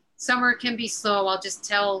 summer can be slow. I'll just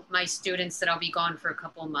tell my students that I'll be gone for a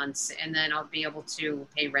couple months, and then I'll be able to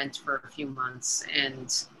pay rent for a few months,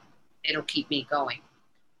 and it'll keep me going.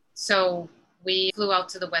 So we flew out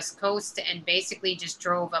to the West Coast and basically just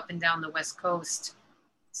drove up and down the West Coast,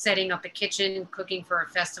 setting up a kitchen, cooking for a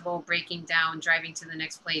festival, breaking down, driving to the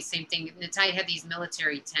next place. Same thing. Nitai had these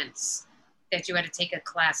military tents that you had to take a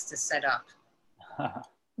class to set up.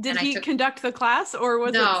 Did he conduct the class, or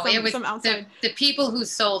was it some outside? The people who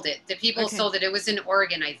sold it. The people sold it. It was in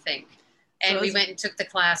Oregon, I think. And we went and took the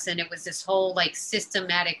class, and it was this whole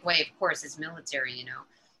systematic way. Of course, it's military,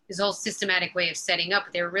 this whole systematic way of setting up.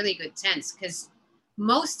 They were really good tents, because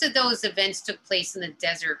most of those events took place in the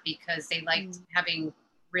desert because they liked having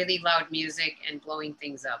really loud music and blowing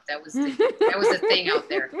things up. That was the thing out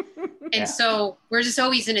there. And so we're just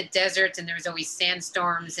always in a desert, and there was always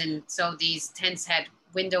sandstorms. And so these tents had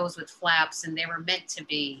windows with flaps, and they were meant to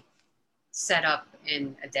be set up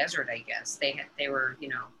in a desert, I guess. They were,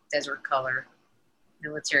 desert color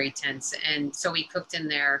military tents. And so we cooked in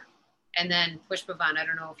there. And then Pushpavan, I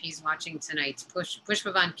don't know if he's watching tonight.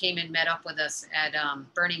 Pushpavan came and met up with us at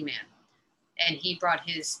Burning Man. And he brought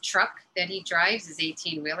his truck that he drives, his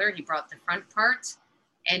 18-wheeler. He brought the front part,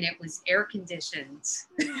 and it was air conditioned.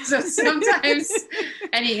 So sometimes,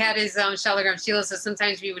 and he had his Shalagram Sheila. So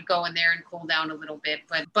sometimes we would go in there and cool down a little bit.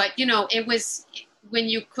 But it was, when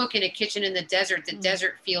you cook in a kitchen in the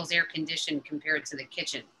desert feels air conditioned compared to the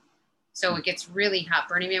kitchen. So it gets really hot.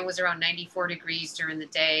 Burning Man was around 94 degrees during the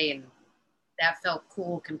day, and that felt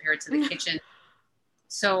cool compared to the kitchen.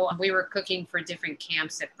 So we were cooking for different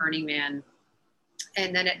camps at Burning Man.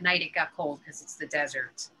 And then at night it got cold because it's the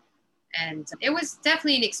desert. And it was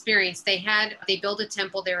definitely an experience. They build a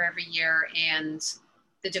temple there every year, and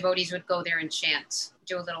the devotees would go there and chant,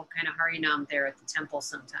 do a little kind of Harinam there at the temple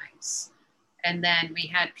sometimes. And then we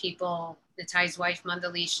had people, Nitai's wife,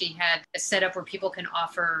 Mandali, she had a setup where people can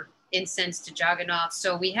offer incense to Jagannath.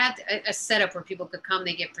 So we had a setup where people could come,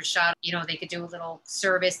 they get prasad, they could do a little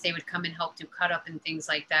service. They would come and help do cut up and things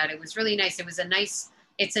like that. It was really nice.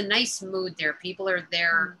 It's a nice mood there. People are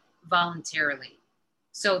there voluntarily.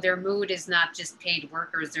 So their mood is not just paid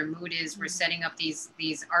workers. Their mood is, we're setting up these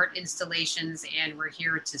art installations, and we're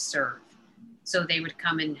here to serve. So they would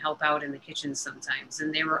come and help out in the kitchen sometimes.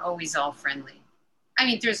 And they were always all friendly. I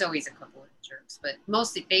mean, there's always a couple of jerks, but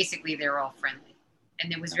basically they're all friendly.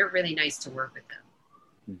 And it was really nice to work with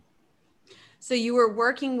them. So you were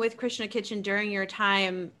working with Krishna Kitchen during your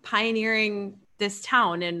time pioneering this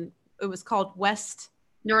town, and it was called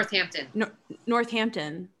Northampton.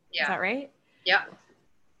 Northampton. Yeah. Is that right? Yeah.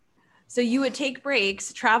 So you would take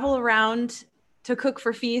breaks, travel around to cook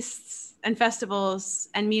for feasts and festivals,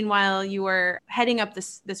 and meanwhile you were heading up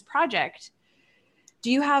this project. Do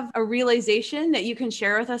you have a realization that you can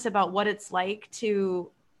share with us about what it's like to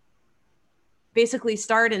basically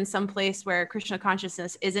start in some place where Krishna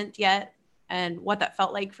consciousness isn't yet, and what that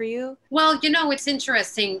felt like for you? Well, it's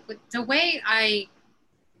interesting. The way I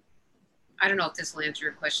don't know if this will answer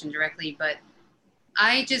your question directly, but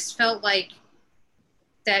I just felt like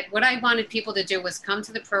that what I wanted people to do was come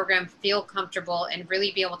to the program, feel comfortable, and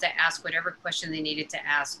really be able to ask whatever question they needed to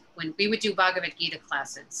ask. When we would do Bhagavad Gita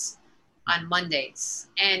classes on Mondays,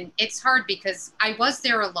 and it's hard because I was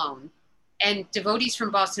there alone, and devotees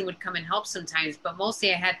from Boston would come and help sometimes, but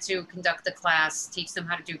mostly I had to conduct the class, teach them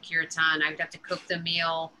how to do kirtan. I would have to cook the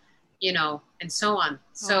meal, and so on.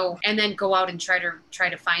 So, and then go out and try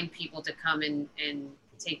to find people to come and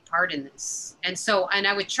take part in this. And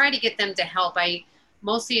I would try to get them to help. I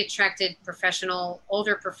mostly attracted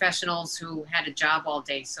older professionals who had a job all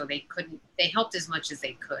day, so they helped as much as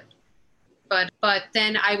they could. But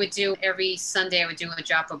then I would do, every Sunday I would do a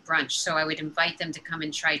japa brunch. So I would invite them to come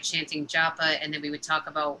and try chanting japa, and then we would talk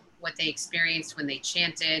about what they experienced when they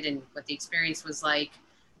chanted and what the experience was like.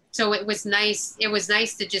 So it was nice. It was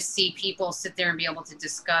nice to just see people sit there and be able to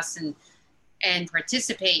discuss and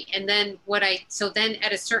participate. And then then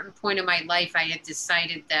at a certain point in my life, I had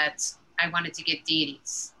decided that I wanted to get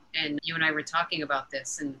deities. And you and I were talking about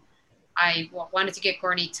this, and I wanted to get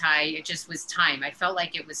Gaura Nitai. It just was time. I felt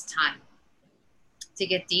like it was time to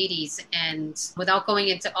get deities. And without going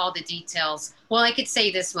into all the details, well, I could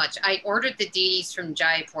say this much. I ordered the deities from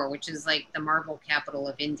Jaipur, which is like the marble capital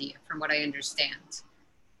of India, from what I understand.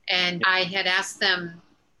 And I had asked them,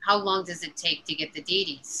 how long does it take to get the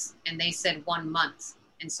deities? And they said 1 month.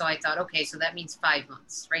 And so I thought, okay, so that means 5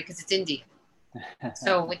 months, right? Because it's India.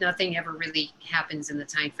 So nothing ever really happens in the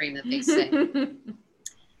time frame that they say.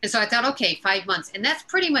 And so I thought, okay, 5 months. And that's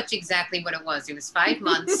pretty much exactly what it was. It was 5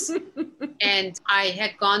 months. And I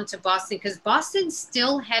had gone to Boston because Boston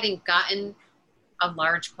still hadn't gotten a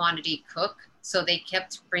large quantity cook. So they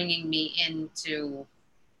kept bringing me into,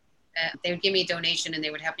 they would give me a donation and they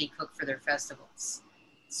would have me cook for their festivals.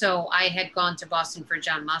 So I had gone to Boston for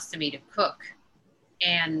Janmashtami to cook.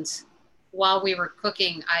 And while we were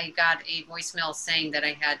cooking, I got a voicemail saying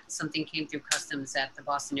that something came through customs at the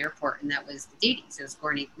Boston airport, and that was the deities. It was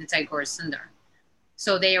Nitai Gaura Sundar.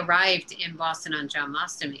 So they arrived in Boston on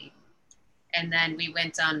Janmashtami. And then we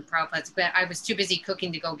went on Prabhupada's, but I was too busy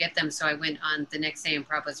cooking to go get them. So I went on the next day on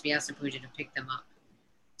Prabhupada's Vyasa Puja to pick them up.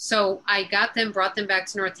 So I got them, brought them back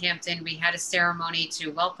to Northampton. We had a ceremony to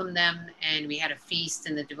welcome them, and we had a feast,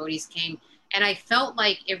 and the devotees came. And I felt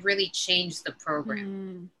like it really changed the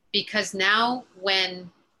program. Because now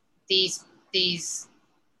when these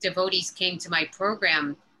devotees came to my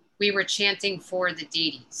program, we were chanting for the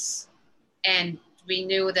deities. And we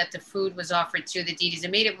knew that the food was offered to the deities.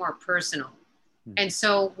 It made it more personal. And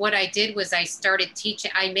so what I did was I started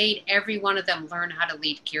teaching. I made every one of them learn how to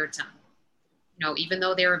lead kirtan. Even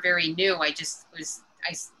though they were very new,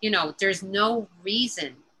 there's no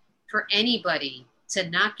reason for anybody to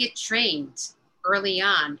not get trained early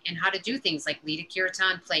on in how to do things like lead a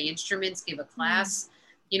kirtan, play instruments, give a class.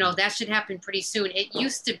 That should happen pretty soon. It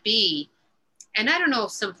used to be, and I don't know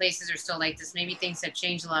if some places are still like this, maybe things have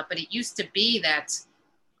changed a lot, but it used to be that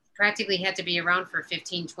practically had to be around for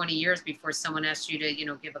 15, 20 years before someone asked you to,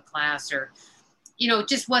 give a class, or,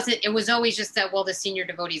 it was always just that, well, the senior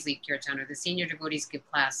devotees lead kirtan or the senior devotees give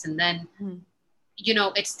class. And then,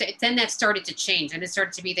 then that started to change, and it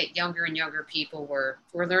started to be that younger and younger people were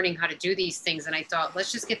learning how to do these things. And I thought,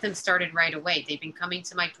 let's just get them started right away. They've been coming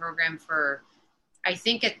to my program for, I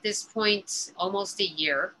think at this point, almost a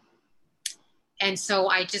year. And so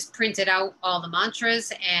I just printed out all the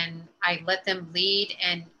mantras and I let them lead.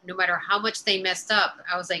 And no matter how much they messed up,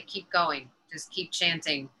 I was like, keep going, just keep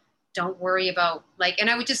chanting. Don't worry about and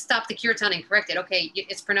I would just stop the kirtan and correct it. Okay,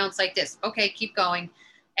 it's pronounced like this. Okay, keep going.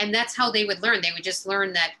 And that's how they would learn. They would just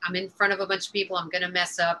learn that I'm in front of a bunch of people. I'm going to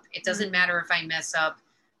mess up. It doesn't matter if I mess up.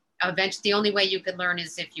 Eventually, the only way you could learn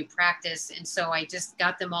is if you practice. And so I just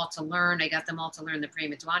got them all to learn. I got them all to learn the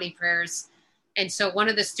Prema Dhwani prayers. And so one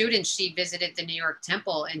of the students, she visited the New York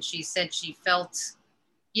temple and she said she felt,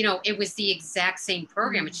 it was the exact same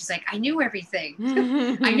program. And she's like, I knew everything.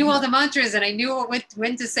 I knew all the mantras and I knew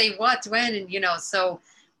when to say what, when, and, so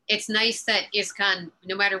it's nice that ISKCON,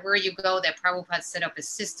 no matter where you go, that Prabhupada set up a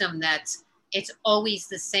system that it's always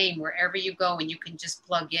the same wherever you go and you can just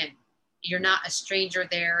plug in. You're not a stranger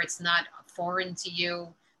there. It's not foreign to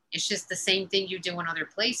you. It's just the same thing you do in other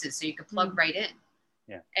places. So you can plug right in.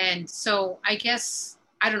 Yeah. And so I guess,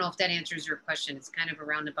 I don't know if that answers your question. It's kind of a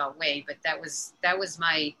roundabout way, but that was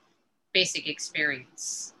my basic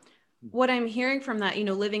experience. What I'm hearing from that,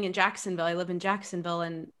 living in Jacksonville, I live in Jacksonville,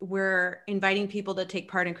 and we're inviting people to take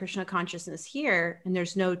part in Krishna consciousness here, and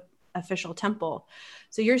there's no official temple.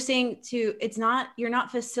 So you're saying you're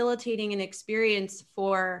not facilitating an experience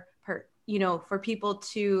for people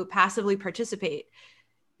to passively participate.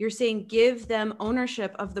 You're saying give them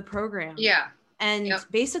ownership of the program. Yeah. And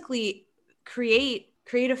basically create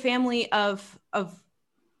a family of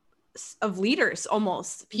leaders,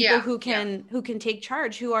 almost people who can take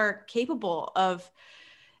charge, who are capable of,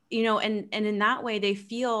 and in that way they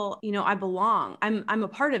feel, I belong. I'm a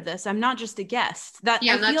part of this. I'm not just a guest.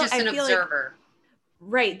 I'm not just an observer.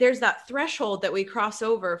 Right. There's that threshold that we cross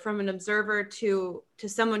over from an observer to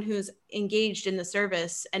someone who's engaged in the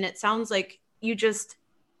service. And it sounds like you just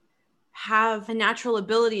have a natural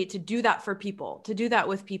ability to do that for people, to do that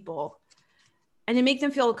with people. And to make them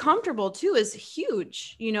feel comfortable too is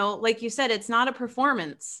huge. Like you said, it's not a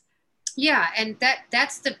performance. Yeah. And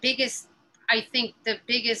that's the biggest, I think the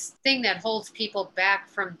biggest thing that holds people back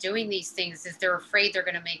from doing these things is they're afraid they're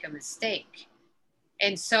going to make a mistake.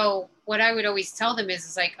 And so what I would always tell them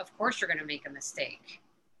is like, of course you're going to make a mistake,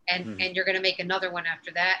 and you're going to make another one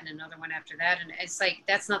after that and another one after that. And it's like,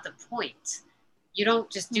 that's not the point. You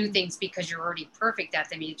don't just do things because you're already perfect at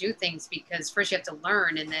them. You do things because first you have to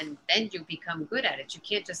learn, and then you become good at it. You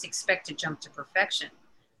can't just expect to jump to perfection.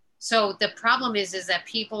 So the problem is that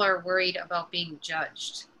people are worried about being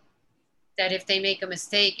judged, that if they make a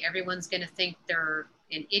mistake, everyone's going to think they're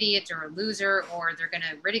an idiot or a loser, or they're going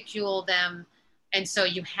to ridicule them. And so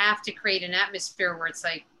you have to create an atmosphere where it's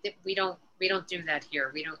like, we don't do that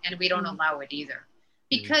here. We don't allow it either.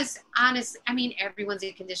 Because honestly, I mean, everyone's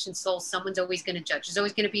a conditioned soul. Someone's always going to judge. There's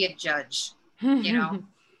always going to be a judge,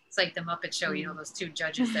 It's like the Muppet Show, those two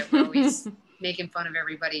judges that were always making fun of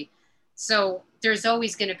everybody. So there's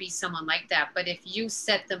always going to be someone like that. But if you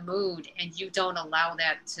set the mood and you don't allow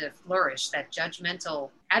that to flourish, that judgmental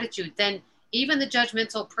attitude, then even the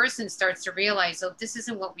judgmental person starts to realize, oh, this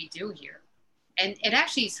isn't what we do here. And it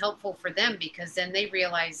actually is helpful for them, because then they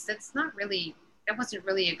realize that wasn't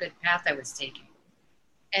really a good path I was taking.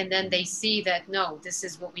 And then they see that, no, this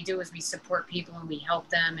is what we do, is we support people and we help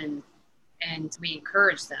them and we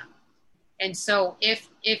encourage them. And so if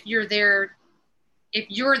you're there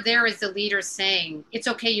as the leader saying, it's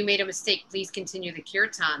okay, you made a mistake, please continue the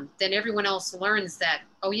kirtan, then everyone else learns that,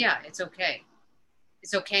 oh yeah, it's okay.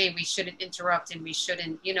 It's okay, we shouldn't interrupt, and we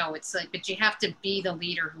shouldn't, it's like, but you have to be the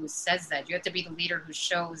leader who says that. You have to be the leader who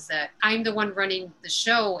shows that I'm the one running the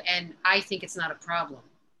show and I think it's not a problem.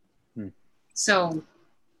 So,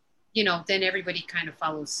 then everybody kind of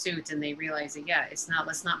follows suit, and they realize that,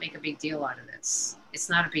 let's not make a big deal out of this. It's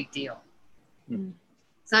not a big deal.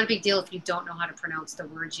 It's not a big deal if you don't know how to pronounce the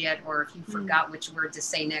words yet, or if you forgot which word to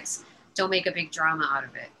say next. Don't make a big drama out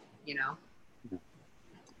of it,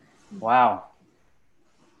 Wow.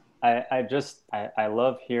 I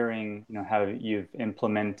love hearing, how you've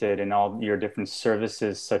implemented in all your different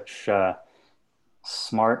services such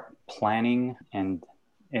smart planning and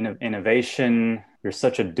innovation. You're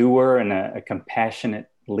such a doer and a compassionate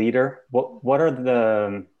leader. What are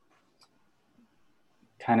the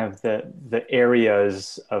kind of the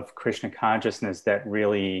areas of Krishna consciousness that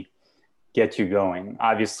really get you going?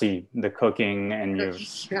 Obviously the cooking, and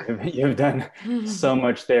you've done so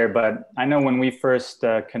much there, but I know when we first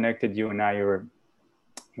connected, you and I, you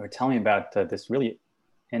were telling me about this really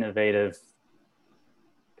innovative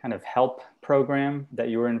kind of help program that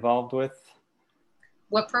you were involved with.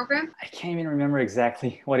 What program? I can't even remember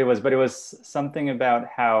exactly what it was, but it was something about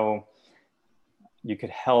how you could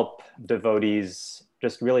help devotees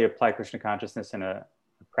just really apply Krishna consciousness in a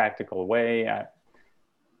practical way. I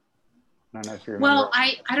don't know if you remember. Well,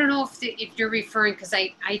 I don't know if you're referring, because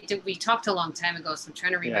we talked a long time ago, so I'm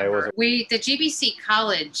trying to remember. The GBC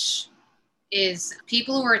College is,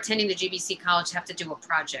 people who are attending the GBC College have to do a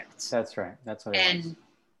project. That's right. That's what it was. And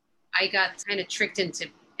I got kind of tricked into,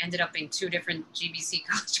 ended up in two different GBC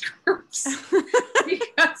College groups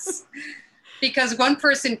because one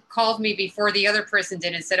person called me before the other person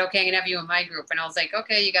did and said, okay, I'm going to have you in my group. And I was like,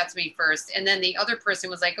 okay, you got to me first. And then the other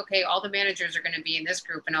person was like, okay, all the managers are going to be in this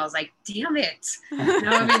group. And I was like, damn it.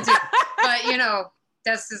 Now I'm into it. But,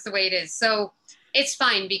 that's just the way it is. So it's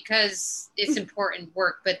fine because it's important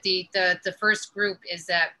work. But the first group is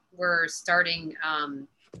that we're starting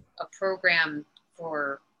a program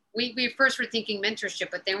for, we first were thinking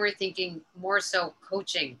mentorship, but then we're thinking more so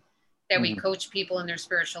coaching. That we coach people in their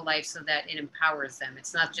spiritual life so that it empowers them.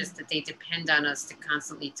 It's not just that they depend on us to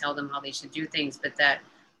constantly tell them how they should do things, but that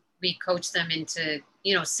we coach them into,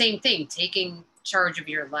 same thing, taking charge of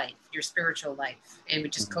your life, your spiritual life. And we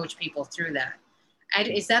just coach people through that.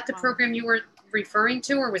 Is that the program you were referring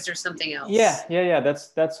to, or was there something else? Yeah.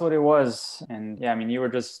 That's what it was. And yeah, I mean, you were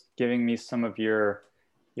just giving me some of your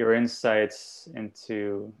insights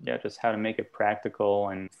into just how to make it practical,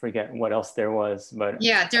 and forget what else there was, but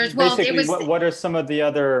what are some of the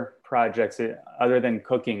other projects other than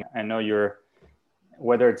cooking? I know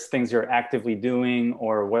whether it's things you're actively doing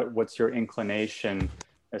or what's your inclination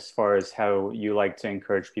as far as how you like to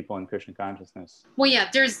encourage people in Krishna consciousness? Well, yeah,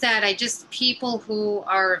 there's that. People who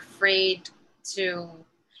are afraid to,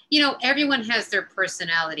 everyone has their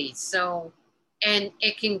personality. So, and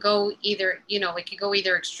it can go either, it can go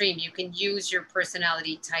either extreme. You can use your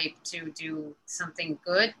personality type to do something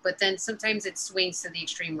good, but then sometimes it swings to the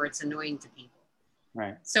extreme where it's annoying to people.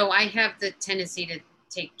 Right. So I have the tendency to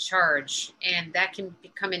take charge, and that can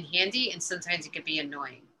come in handy, and sometimes it could be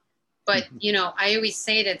annoying. But, I always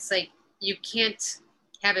say that it's like, you can't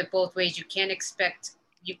have it both ways. You can't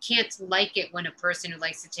like it when a person who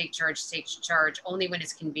likes to take charge takes charge only when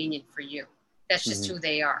it's convenient for you. That's just who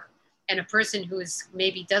they are. And a person who is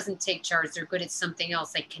maybe doesn't take charge, they're good at something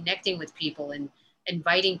else, like connecting with people and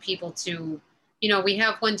inviting people to, we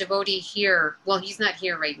have one devotee here. Well, he's not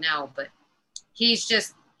here right now, but he's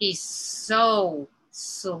so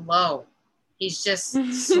slow. He's just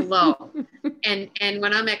slow. And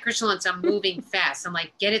when I'm at Krishna lunch, I'm moving fast. I'm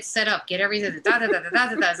like, get it set up, get everything, da da da da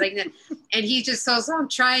da da. It's like that. And he's just so I'm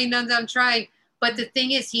trying. But the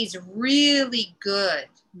thing is, he's really good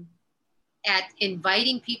at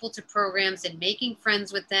inviting people to programs and making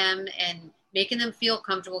friends with them and making them feel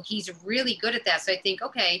comfortable. He's really good at that. So I think,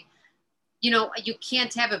 okay, you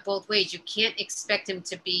can't have it both ways. You can't expect him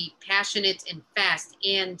to be passionate and fast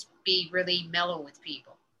and be really mellow with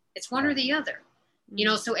people. It's one or the other,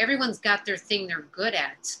 so everyone's got their thing they're good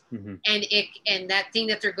at. And that thing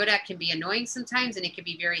that they're good at can be annoying sometimes, and it can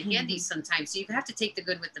be very handy sometimes. So you have to take the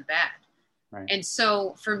good with the bad. Right. And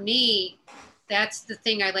so for me, that's the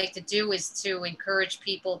thing I like to do, is to encourage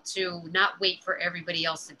people to not wait for everybody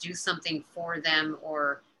else to do something for them,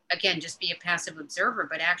 or again, just be a passive observer,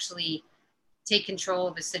 but actually take control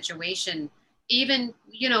of a situation. Even,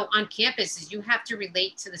 on campus, you have to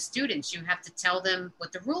relate to the students. You have to tell them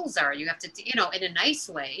what the rules are. You have to, in a nice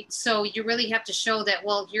way. So you really have to show that,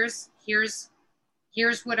 well, here's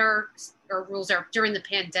what our rules are during the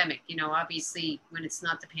pandemic. Obviously when it's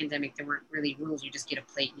not the pandemic, there weren't really rules. You just get a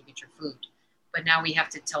plate and you get your food. But now we have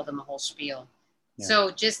to tell them a whole spiel. Yeah.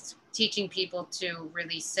 So just teaching people to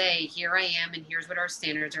really say, here I am, and here's what our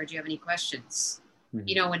standards are. Do you have any questions?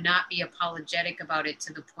 And not be apologetic about it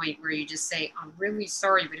to the point where you just say, I'm really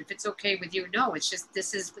sorry, but if it's okay with you, no, it's just,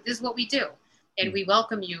 this is what we do. And we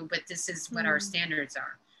welcome you, but this is what our standards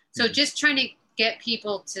are. So just trying to get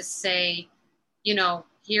people to say,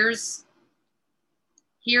 here's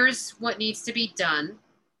what needs to be done,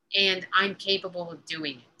 and I'm capable of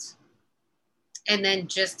doing it. And then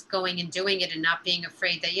just going and doing it and not being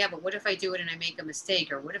afraid that, but what if I do it and I make a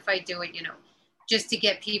mistake? Or what if I do it, just to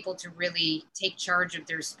get people to really take charge of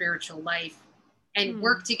their spiritual life and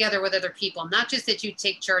work together with other people. Not just that you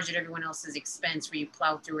take charge at everyone else's expense where you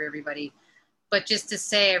plow through everybody, but just to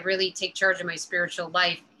say, I really take charge of my spiritual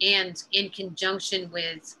life, and in conjunction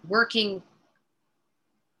with working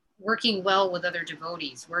well with other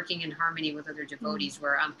devotees, working in harmony with other devotees,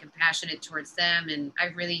 where I'm compassionate towards them. And I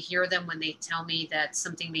really hear them when they tell me that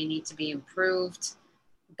something may need to be improved,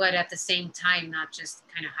 but at the same time, not just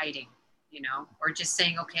kind of hiding. Or just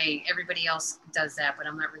saying, okay, everybody else does that, but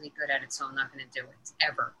I'm not really good at it, so I'm not going to do it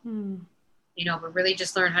ever. But really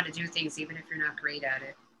just learn how to do things, even if you're not great at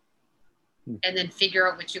it. And then figure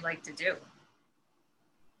out what you like to do.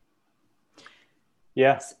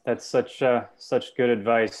 Yes, that's such good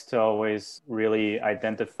advice, to always really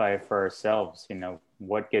identify for ourselves,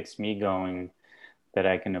 what gets me going that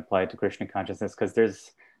I can apply to Krishna consciousness, because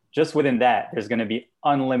just within that, there's going to be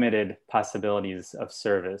unlimited possibilities of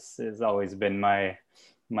service. It's always been my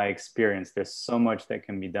experience. There's so much that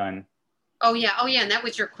can be done. Oh yeah. And that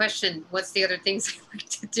was your question. What's the other things I like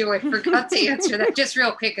to do? I forgot to answer that just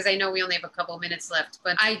real quick, because I know we only have a couple of minutes left.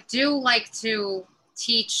 But I do like to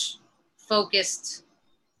teach focused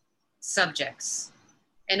subjects.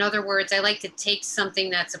 In other words, I like to take something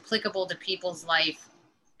that's applicable to people's life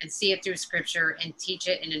and see it through scripture and teach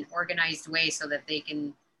it in an organized way, so that they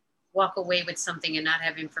can walk away with something and not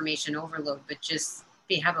have information overload, but just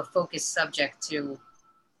have a focused subject to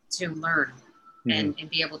learn and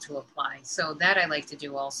be able to apply. So that I like to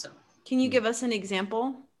do also. Can you give us an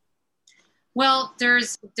example? Well,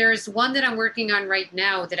 there's one that I'm working on right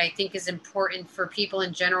now that I think is important for people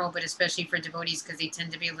in general, but especially for devotees, because they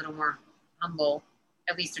tend to be a little more humble,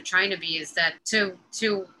 at least they're trying to be, is that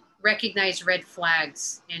to recognize red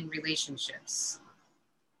flags in relationships.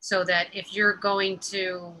 So that if you're going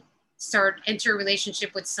to enter a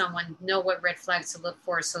relationship with someone, know what red flags to look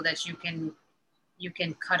for, so that you can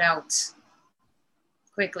cut out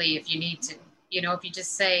quickly if you need to. If you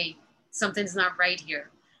just say something's not right here,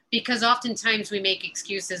 because oftentimes we make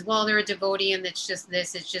excuses. Well, they're a devotee and it's just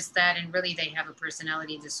this, it's just that, and really they have a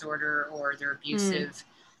personality disorder, or they're abusive.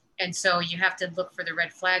 And so you have to look for the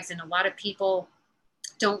red flags. And a lot of people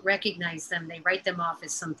don't recognize them. They write them off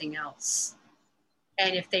as something else.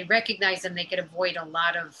 And if they recognize them, they could avoid a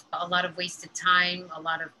lot of wasted time, a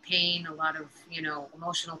lot of pain, a lot of,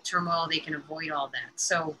 emotional turmoil. They can avoid all that.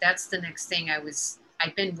 So that's the next thing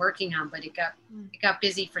I've been working on, but it got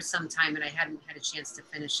busy for some time and I hadn't had a chance to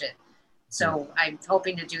finish it. So I'm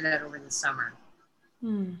hoping to do that over the summer.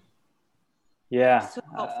 Yeah, So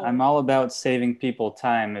helpful. I'm all about saving people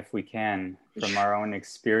time if we can from our own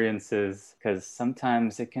experiences, because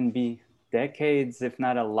sometimes it can be decades, if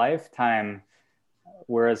not a lifetime,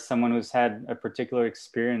 whereas someone who's had a particular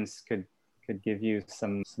experience could give you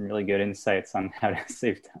some really good insights on how to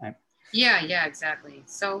save time. Yeah, exactly.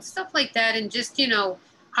 So stuff like that. And just,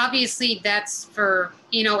 obviously that's for,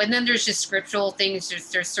 and then there's just scriptural things.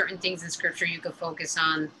 There's certain things in scripture you could focus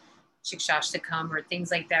on, Shikshashtakam or things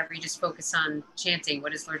like that, where you just focus on chanting.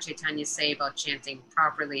 What does Lord Chaitanya say about chanting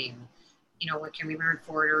properly? And, what can we learn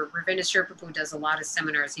for it? Or Ravinda Sherpapu does a lot of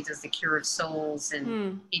seminars. He does the Cure of Souls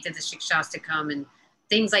and he did the Shikshashtakam and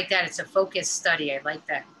things like that. It's a focused study. I like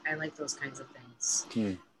that. I like those kinds of things.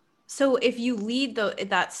 So if you lead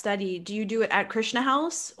that study, do you do it at Krishna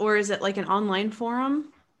House or is it like an online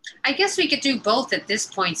forum? I guess we could do both at this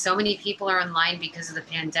point. So many people are online because of the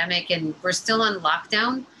pandemic and we're still on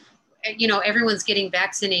lockdown. Everyone's getting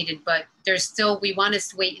vaccinated, but we want us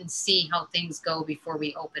to wait and see how things go before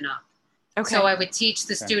we open up. Okay. So I would teach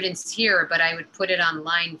the students here, but I would put it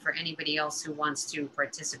online for anybody else who wants to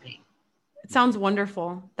participate. It sounds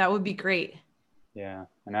wonderful. That would be great. Yeah.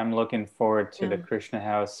 And I'm looking forward to the Krishna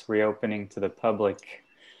House reopening to the public.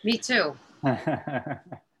 Me too.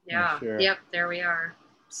 Yeah. Sure. Yep. There we are.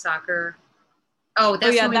 Soccer. Oh,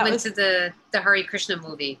 that's when we went to the Hare Krishna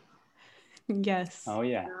movie. Yes. Oh,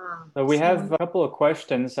 yeah. So we have a couple of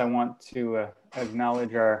questions. I want to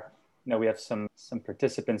acknowledge we have some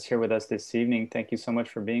participants here with us this evening. Thank you so much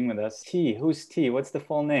for being with us. T, who's T? What's the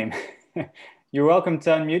full name? You're welcome to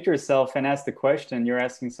unmute yourself and ask the question. You're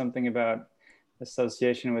asking something about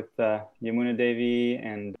association with Yamuna Devi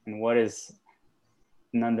and what is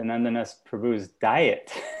Nandanandana Prabhu's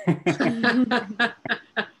diet?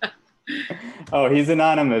 Oh, he's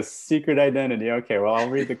anonymous. Secret identity. Okay, well, I'll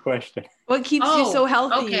read the question. What keeps you so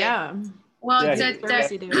healthy? Okay. Yeah. Well,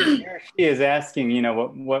 she is asking,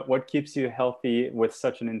 what keeps you healthy with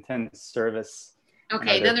such an intense service?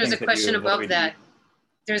 Okay, then there's a question above that.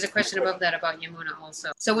 There's a question above that about Yamuna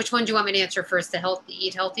also. So which one do you want me to answer first? The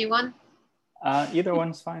eat healthy one? Either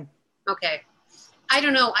one's fine. Okay. I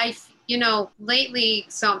don't know. Lately,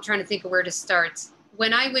 so I'm trying to think of where to start.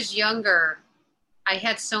 When I was younger, I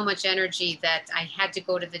had so much energy that I had to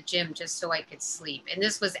go to the gym just so I could sleep. And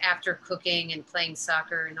this was after cooking and playing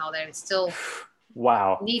soccer and all that. I still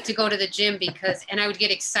need to go to the gym and I would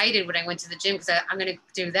get excited when I went to the gym because I'm going to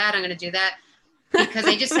do that. I'm going to do that because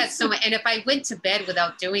I just had so much. And if I went to bed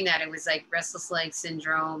without doing that, it was like restless leg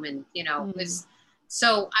syndrome. And, it was,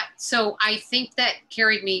 so I think that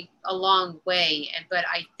carried me a long way, but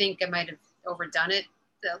I think I might've overdone it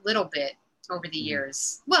a little bit over the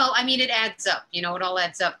years. Well, I mean, it adds up, it all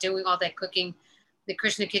adds up. Doing all that cooking, the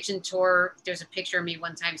Krishna Kitchen tour, there's a picture of me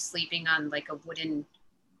one time sleeping on like a wooden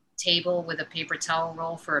table with a paper towel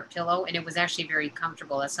roll for a pillow. And it was actually very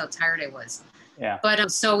comfortable. That's how tired I was. Yeah.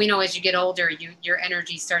 But so, as you get older, your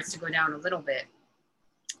energy starts to go down a little bit.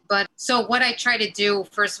 But so what I try to do,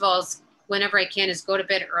 first of all, is whenever I can is go to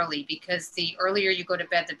bed early because the earlier you go to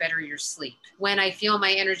bed, the better your sleep. When I feel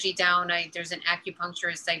my energy down, there's an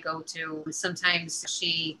acupuncturist I go to. Sometimes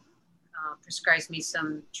she prescribes me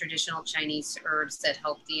some traditional Chinese herbs that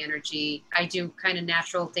help the energy. I do kind of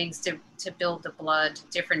natural things to build the blood,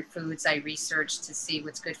 different foods I research to see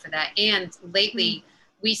what's good for that. And lately,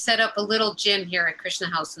 we set up a little gym here at Krishna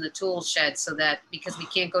House in the tool shed because we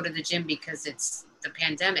can't go to the gym because it's the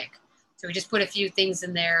pandemic. So we just put a few things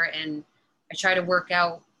in there and I try to work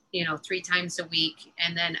out, 3 times a week.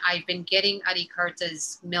 And then I've been getting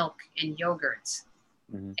Adikarta's milk and yogurt.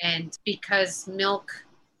 Mm-hmm. And because milk,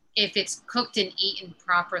 if it's cooked and eaten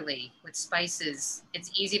properly with spices,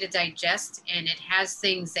 it's easy to digest and it has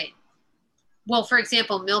things that, well, for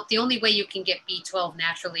example, milk, the only way you can get B12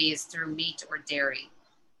 naturally is through meat or dairy.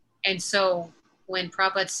 And so when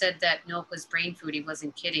Prabhupada said that milk was brain food, he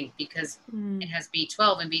wasn't kidding because it has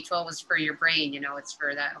B12 and B12 is for your brain, it's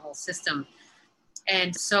for that whole system.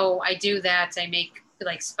 And so I do that. I make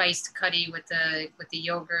like spiced curry with the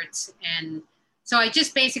yogurt. And so I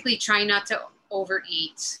just basically try not to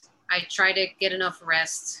overeat. I try to get enough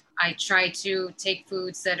rest. I try to take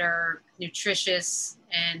foods that are nutritious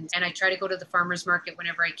And I try to go to the farmer's market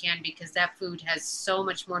whenever I can, because that food has so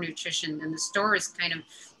much more nutrition than the store. Is kind of,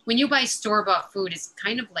 when you buy store-bought food, it's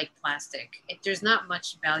kind of like plastic. There's not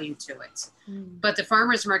much value to it. But the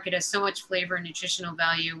farmer's market has so much flavor and nutritional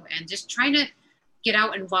value, and just trying to get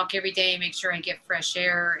out and walk every day, make sure I get fresh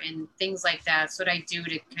air and things like that. That's what I do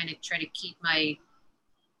to kind of try to keep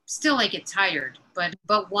still I get tired,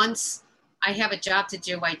 but once I have a job to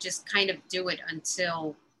do, I just kind of do it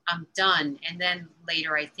until I'm done. And then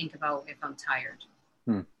later I think about if I'm tired.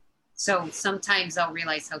 So sometimes I'll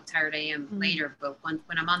realize how tired I am later, but when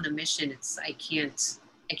I'm on the mission, I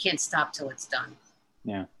can't stop till it's done.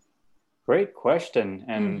 Yeah. Great question.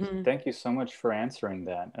 And thank you so much for answering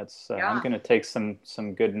that. I'm going to take some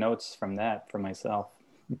good notes from that for myself.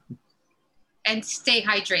 And stay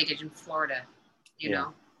hydrated in Florida, you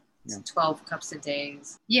know. It's 12 cups a day.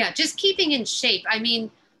 Yeah, just keeping in shape. I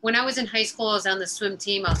mean, when I was in high school, I was on the swim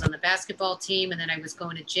team, I was on the basketball team, and then I was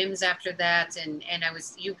going to gyms after that. And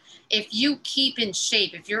if you keep in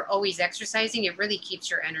shape, if you're always exercising, it really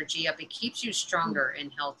keeps your energy up. It keeps you stronger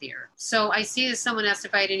and healthier. So I see that someone asked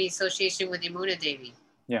if I had any association with Yamuna Devi.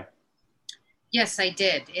 Yeah. Yes, I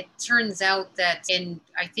did. It turns out that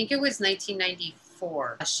I think it was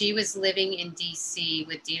 1994, she was living in DC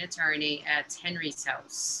with Dina Tarney at Henry's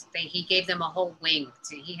house. He gave them a whole wing.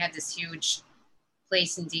 He had this huge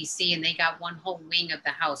place in DC, and they got one whole wing of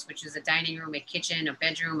the house, which was a dining room, a kitchen, a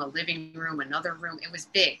bedroom, a living room, another room. It was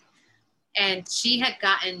big. And she had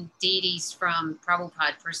gotten DVDs from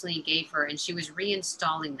Prabhupada, personally gave her, and she was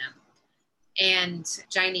reinstalling them. And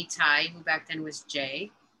Jai Tai, who back then was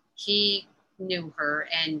Jay, he knew her,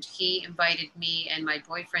 and he invited me and my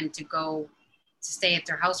boyfriend to go to stay at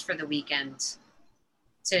their house for the weekend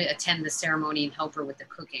to attend the ceremony and help her with the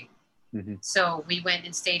cooking. So we went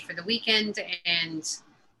and stayed for the weekend, and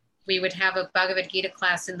we would have a Bhagavad Gita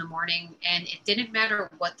class in the morning, and it didn't matter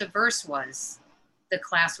what the verse was. The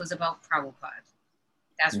class was about Prabhupada.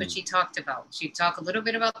 That's what she talked about. She'd talk a little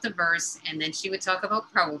bit about the verse, and then she would talk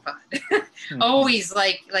about Prabhupada. Always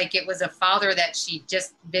like it was a father that she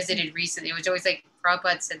just visited recently. It was always like,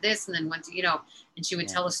 Prabhupada said this, and then went to, and she would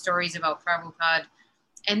tell us stories about Prabhupada.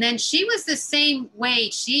 And then she was the same way.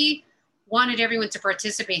 She wanted everyone to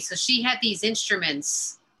participate. So she had these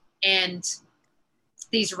instruments and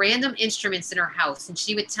these random instruments in her house. And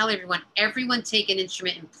she would tell everyone take an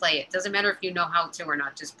instrument and play it. Doesn't matter if you know how to or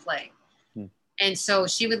not, just play. And so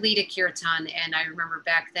she would lead a kirtan. And I remember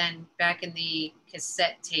back in the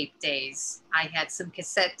cassette tape days, I had some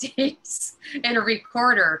cassette tapes and a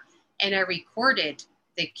recorder, and I recorded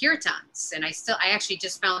the kirtans. And I actually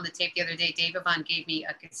just found the tape the other day. Dave Yvonne gave me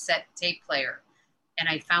a cassette tape player, and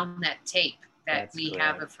I found that tape that we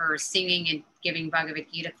have of her singing and giving Bhagavad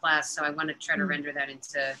Gita class. So I want to try to render that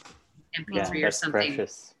into MP3 or something.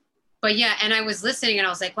 Precious. But yeah, and I was listening, and I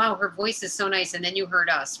was like, wow, her voice is so nice. And then you heard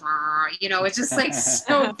us, it's just like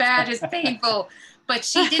so bad, it's painful. But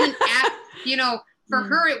she didn't act, for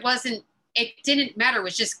her, it didn't matter. It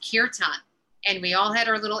was just kirtan. And we all had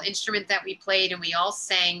our little instrument that we played, and we all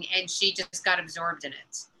sang, and she just got absorbed in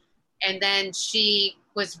it. And then she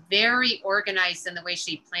was very organized in the way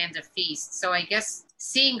she planned a feast. So I guess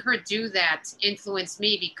seeing her do that influenced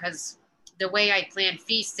me, because the way I plan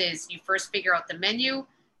feasts is you first figure out the menu,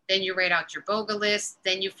 then you write out your boga list,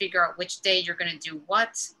 then you figure out which day you're going to do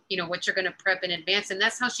what you're going to prep in advance. And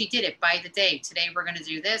that's how she did it, by the day. Today we're going to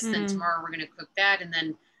do this, then tomorrow we're going to cook that, and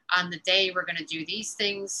then on the day we're going to do these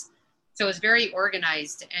things. So it was very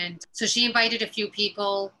organized. And so she invited a few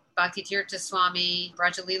people. Bhakti Tirtha Swami,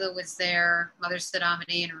 Rajalila was there, Mother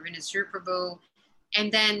Sadamani, and Ravina Sri Prabhu.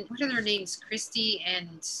 And then, what are their names? Christy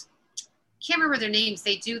and, can't remember their names.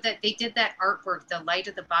 They did that artwork, The Light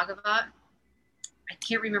of the Bhagavat. I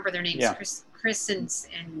can't remember their names. Yeah. Chris and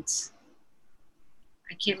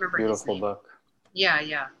I can't remember his name. Beautiful book.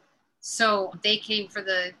 Yeah. So they came for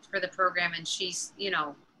the program, and she's,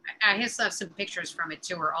 I still have some pictures from it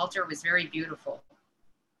too. Her altar was very beautiful.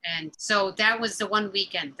 And so that was the one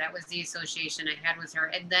weekend. That was the association I had with her.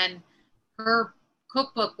 And then her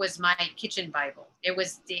cookbook was my kitchen Bible. It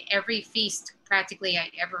was every feast practically I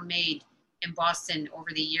ever made in Boston over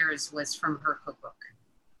the years was from her cookbook.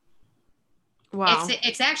 Wow.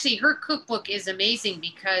 It's actually, her cookbook is amazing,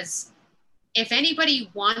 because if anybody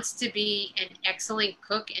wants to be an excellent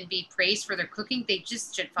cook and be praised for their cooking, they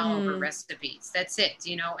just should follow her recipes. That's it,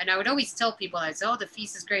 And I would always tell people, I'd say, the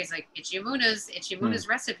feast is great. It's like, it's Yamuna's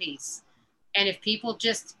recipes. And if people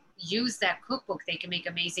just use that cookbook, they can make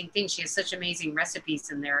amazing things. She has such amazing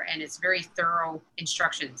recipes in there, and it's very thorough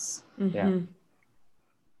instructions. Yeah.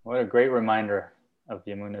 What a great reminder of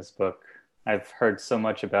Yamuna's book. I've heard so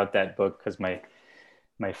much about that book because my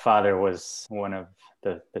my father was one of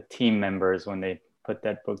the team members when they put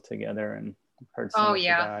that book together, and I've heard so much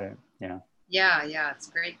about it. Yeah. Yeah, it's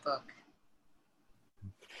a great book.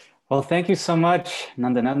 Well, thank you so much,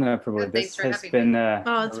 Nandanandana Prabhu. This has been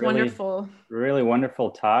it's really wonderful, really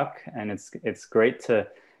wonderful talk, and it's great to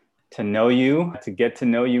know you, to get to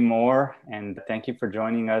know you more, and thank you for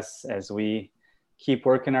joining us as we keep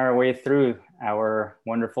working our way through our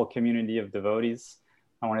wonderful community of devotees.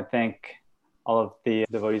 I want to thank all of the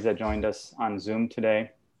devotees that joined us on Zoom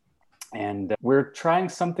today. And we're trying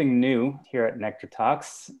something new here at Nectar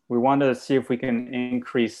Talks. We wanted to see if we can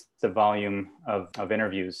increase the volume of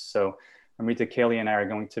interviews. So Amrita, Kaylee, and I are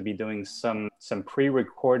going to be doing some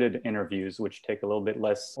pre-recorded interviews, which take a little bit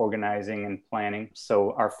less organizing and planning.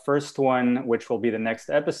 So our first one, which will be the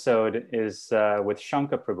next episode, is with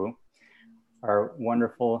Shanka Prabhu, our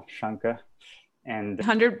wonderful Shanka. And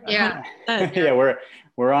 100%. Yeah.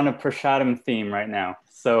 we're on a Prasadam theme right now.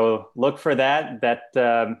 So look for that.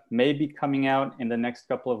 That may be coming out in the next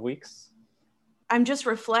couple of weeks. I'm just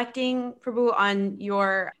reflecting, Prabhu, on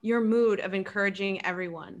your mood of encouraging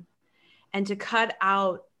everyone and to cut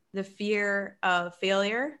out the fear of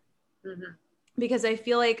failure. Mm-hmm. Because I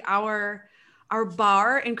feel like our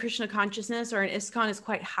bar in Krishna consciousness or in ISKCON is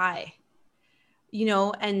quite high. You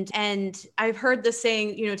know, and I've heard the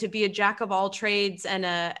saying, you know, to be a jack of all trades and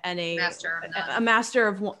a master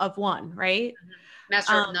of one, right? Mm-hmm.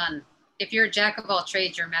 Master of none. If you're a jack of all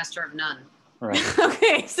trades, you're a master of none. Right.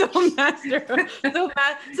 Okay, so so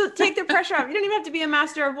take the pressure off. You don't even have to be a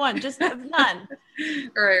master of one, just of none.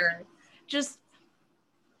 Right. Just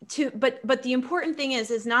but the important thing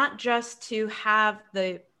is not just to have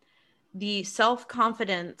the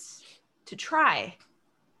self-confidence to try,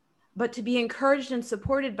 but to be encouraged and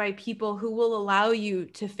supported by people who will allow you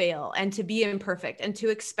to fail and to be imperfect and to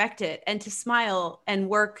expect it and to smile and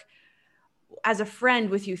work as a friend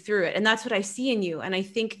with you through it. And that's what I see in you. And I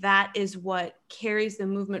think that is what carries the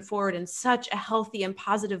movement forward in such a healthy and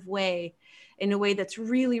positive way, in a way that's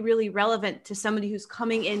really, really relevant to somebody who's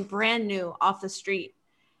coming in brand new off the street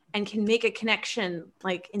and can make a connection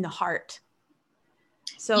like in the heart.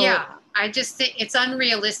 So yeah, I just think it's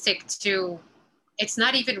unrealistic it's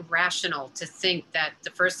not even rational to think that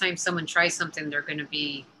the first time someone tries something, they're going to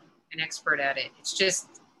be an expert at it. It's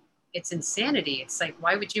insanity. It's like,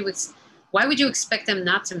 why would you expect them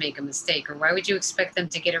not to make a mistake? Or why would you expect them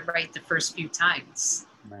to get it right the first few times?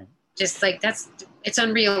 Right. Just like it's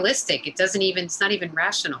unrealistic. It's not even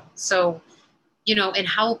rational. So, you know, and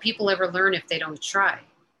how will people ever learn if they don't try?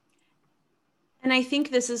 And I think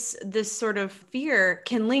this sort of fear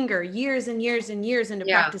can linger years and years and years into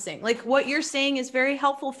practicing. Like what you're saying is very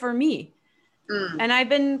helpful for me. And I've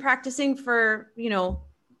been practicing for, you know,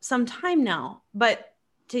 some time now, but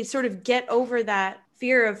to sort of get over that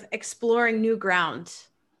fear of exploring new ground.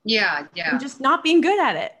 Yeah. And just not being good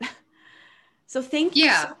at it. So thank you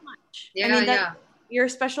so much. Yeah, you're a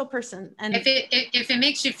special person. And if it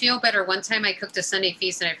makes you feel better, one time I cooked a Sunday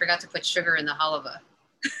feast and I forgot to put sugar in the halava.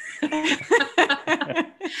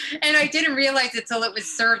 And I didn't realize it till it was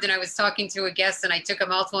served, and I was talking to a guest and I took a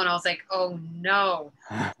mouthful and I was like, oh no.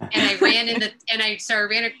 And I ran into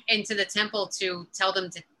the temple to tell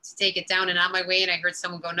them to take it down, and on my way in I heard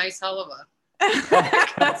someone go, nice halava.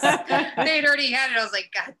 They had already had it. I was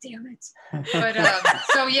like, God damn it. But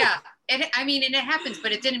so yeah, and it happens,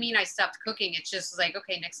 but it didn't mean I stopped cooking. It's just like,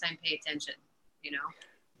 okay, next time pay attention, you know.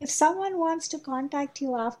 If someone wants to contact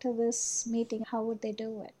you after this meeting, how would they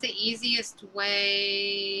do it? The easiest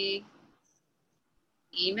way,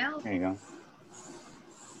 email. There you go.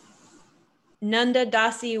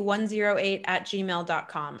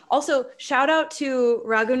 nandadasi108@gmail.com. Also, shout out to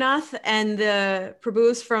Raghunath and the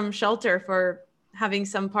Prabhus from Shelter for having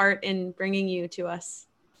some part in bringing you to us.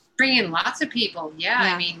 Bringing lots of people. Yeah.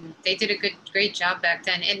 I mean, they did a great job back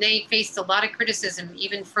then. And they faced a lot of criticism,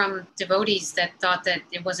 even from devotees that thought that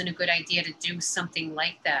it wasn't a good idea to do something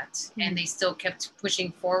like that. Mm-hmm. And they still kept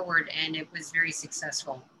pushing forward, and it was very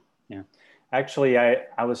successful. Yeah. Actually,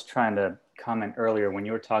 I was trying to comment earlier when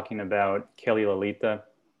you were talking about Kelly Lalita,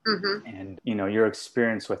 mm-hmm. and, you know, your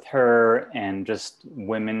experience with her and just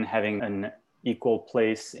women having an equal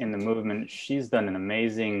place in the movement. She's done an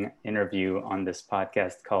amazing interview on this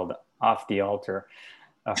podcast called Off the Altar.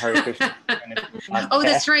 Hare Krishna. Oh,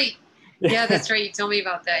 that's right. Yeah, that's right. You told me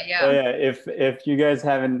about that. Yeah. So yeah. If you guys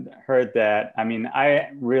haven't heard that, I mean,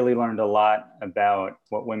 I really learned a lot about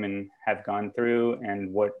what women have gone through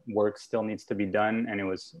and what work still needs to be done. And it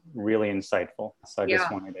was really insightful. So I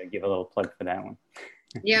just wanted to give a little plug for that one.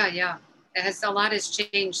 Yeah. A lot has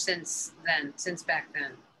changed since back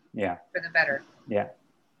then. Yeah. For the better. Yeah.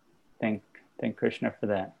 Thank Krishna for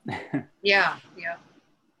that. Yeah.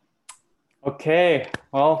 Okay.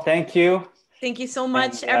 Well, thank you. Thank you so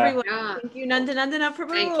much, And, everyone. Yeah. Thank you, Nandanandana Prabhu.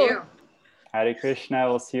 Thank you. Hare Krishna.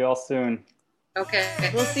 We'll see you all soon.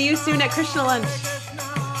 Okay. We'll see you soon at Krishna Lunch.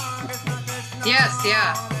 Yes,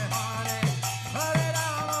 yeah.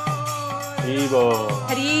 Haribo.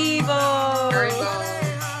 Haribo. Very well.